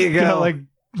 there you go. Like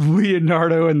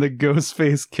Leonardo and the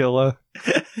Ghostface Killer.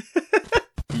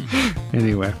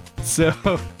 Anyway, so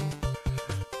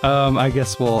I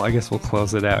guess we'll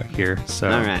close it out here.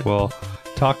 So we'll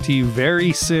talk to you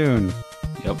very soon.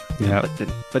 Yep. Yeah.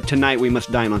 But tonight we must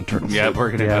dine on turtle soup. Yeah,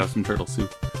 we're gonna have some turtle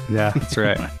soup. Yeah, that's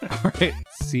right. All right.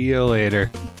 See you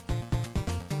later.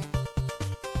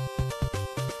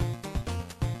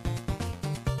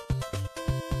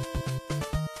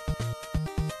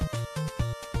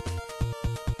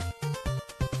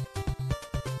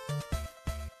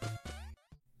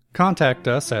 Contact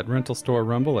us at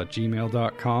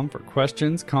rentalstorerumble@gmail.com for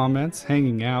questions, comments,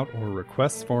 hanging out, or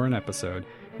requests for an episode.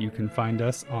 You can find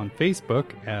us on Facebook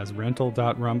as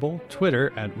rental.rumble,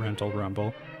 Twitter at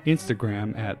rentalrumble,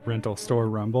 Instagram at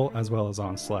rentalstorerumble, as well as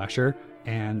on Slasher,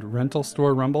 and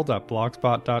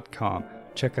rentalstorerumble.blogspot.com.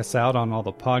 Check us out on all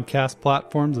the podcast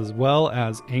platforms as well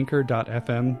as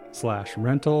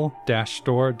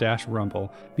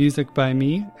anchor.fm/rental-store-rumble. Music by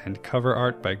me and cover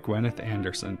art by Gwyneth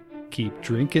Anderson. Keep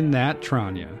drinking that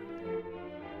Tranya.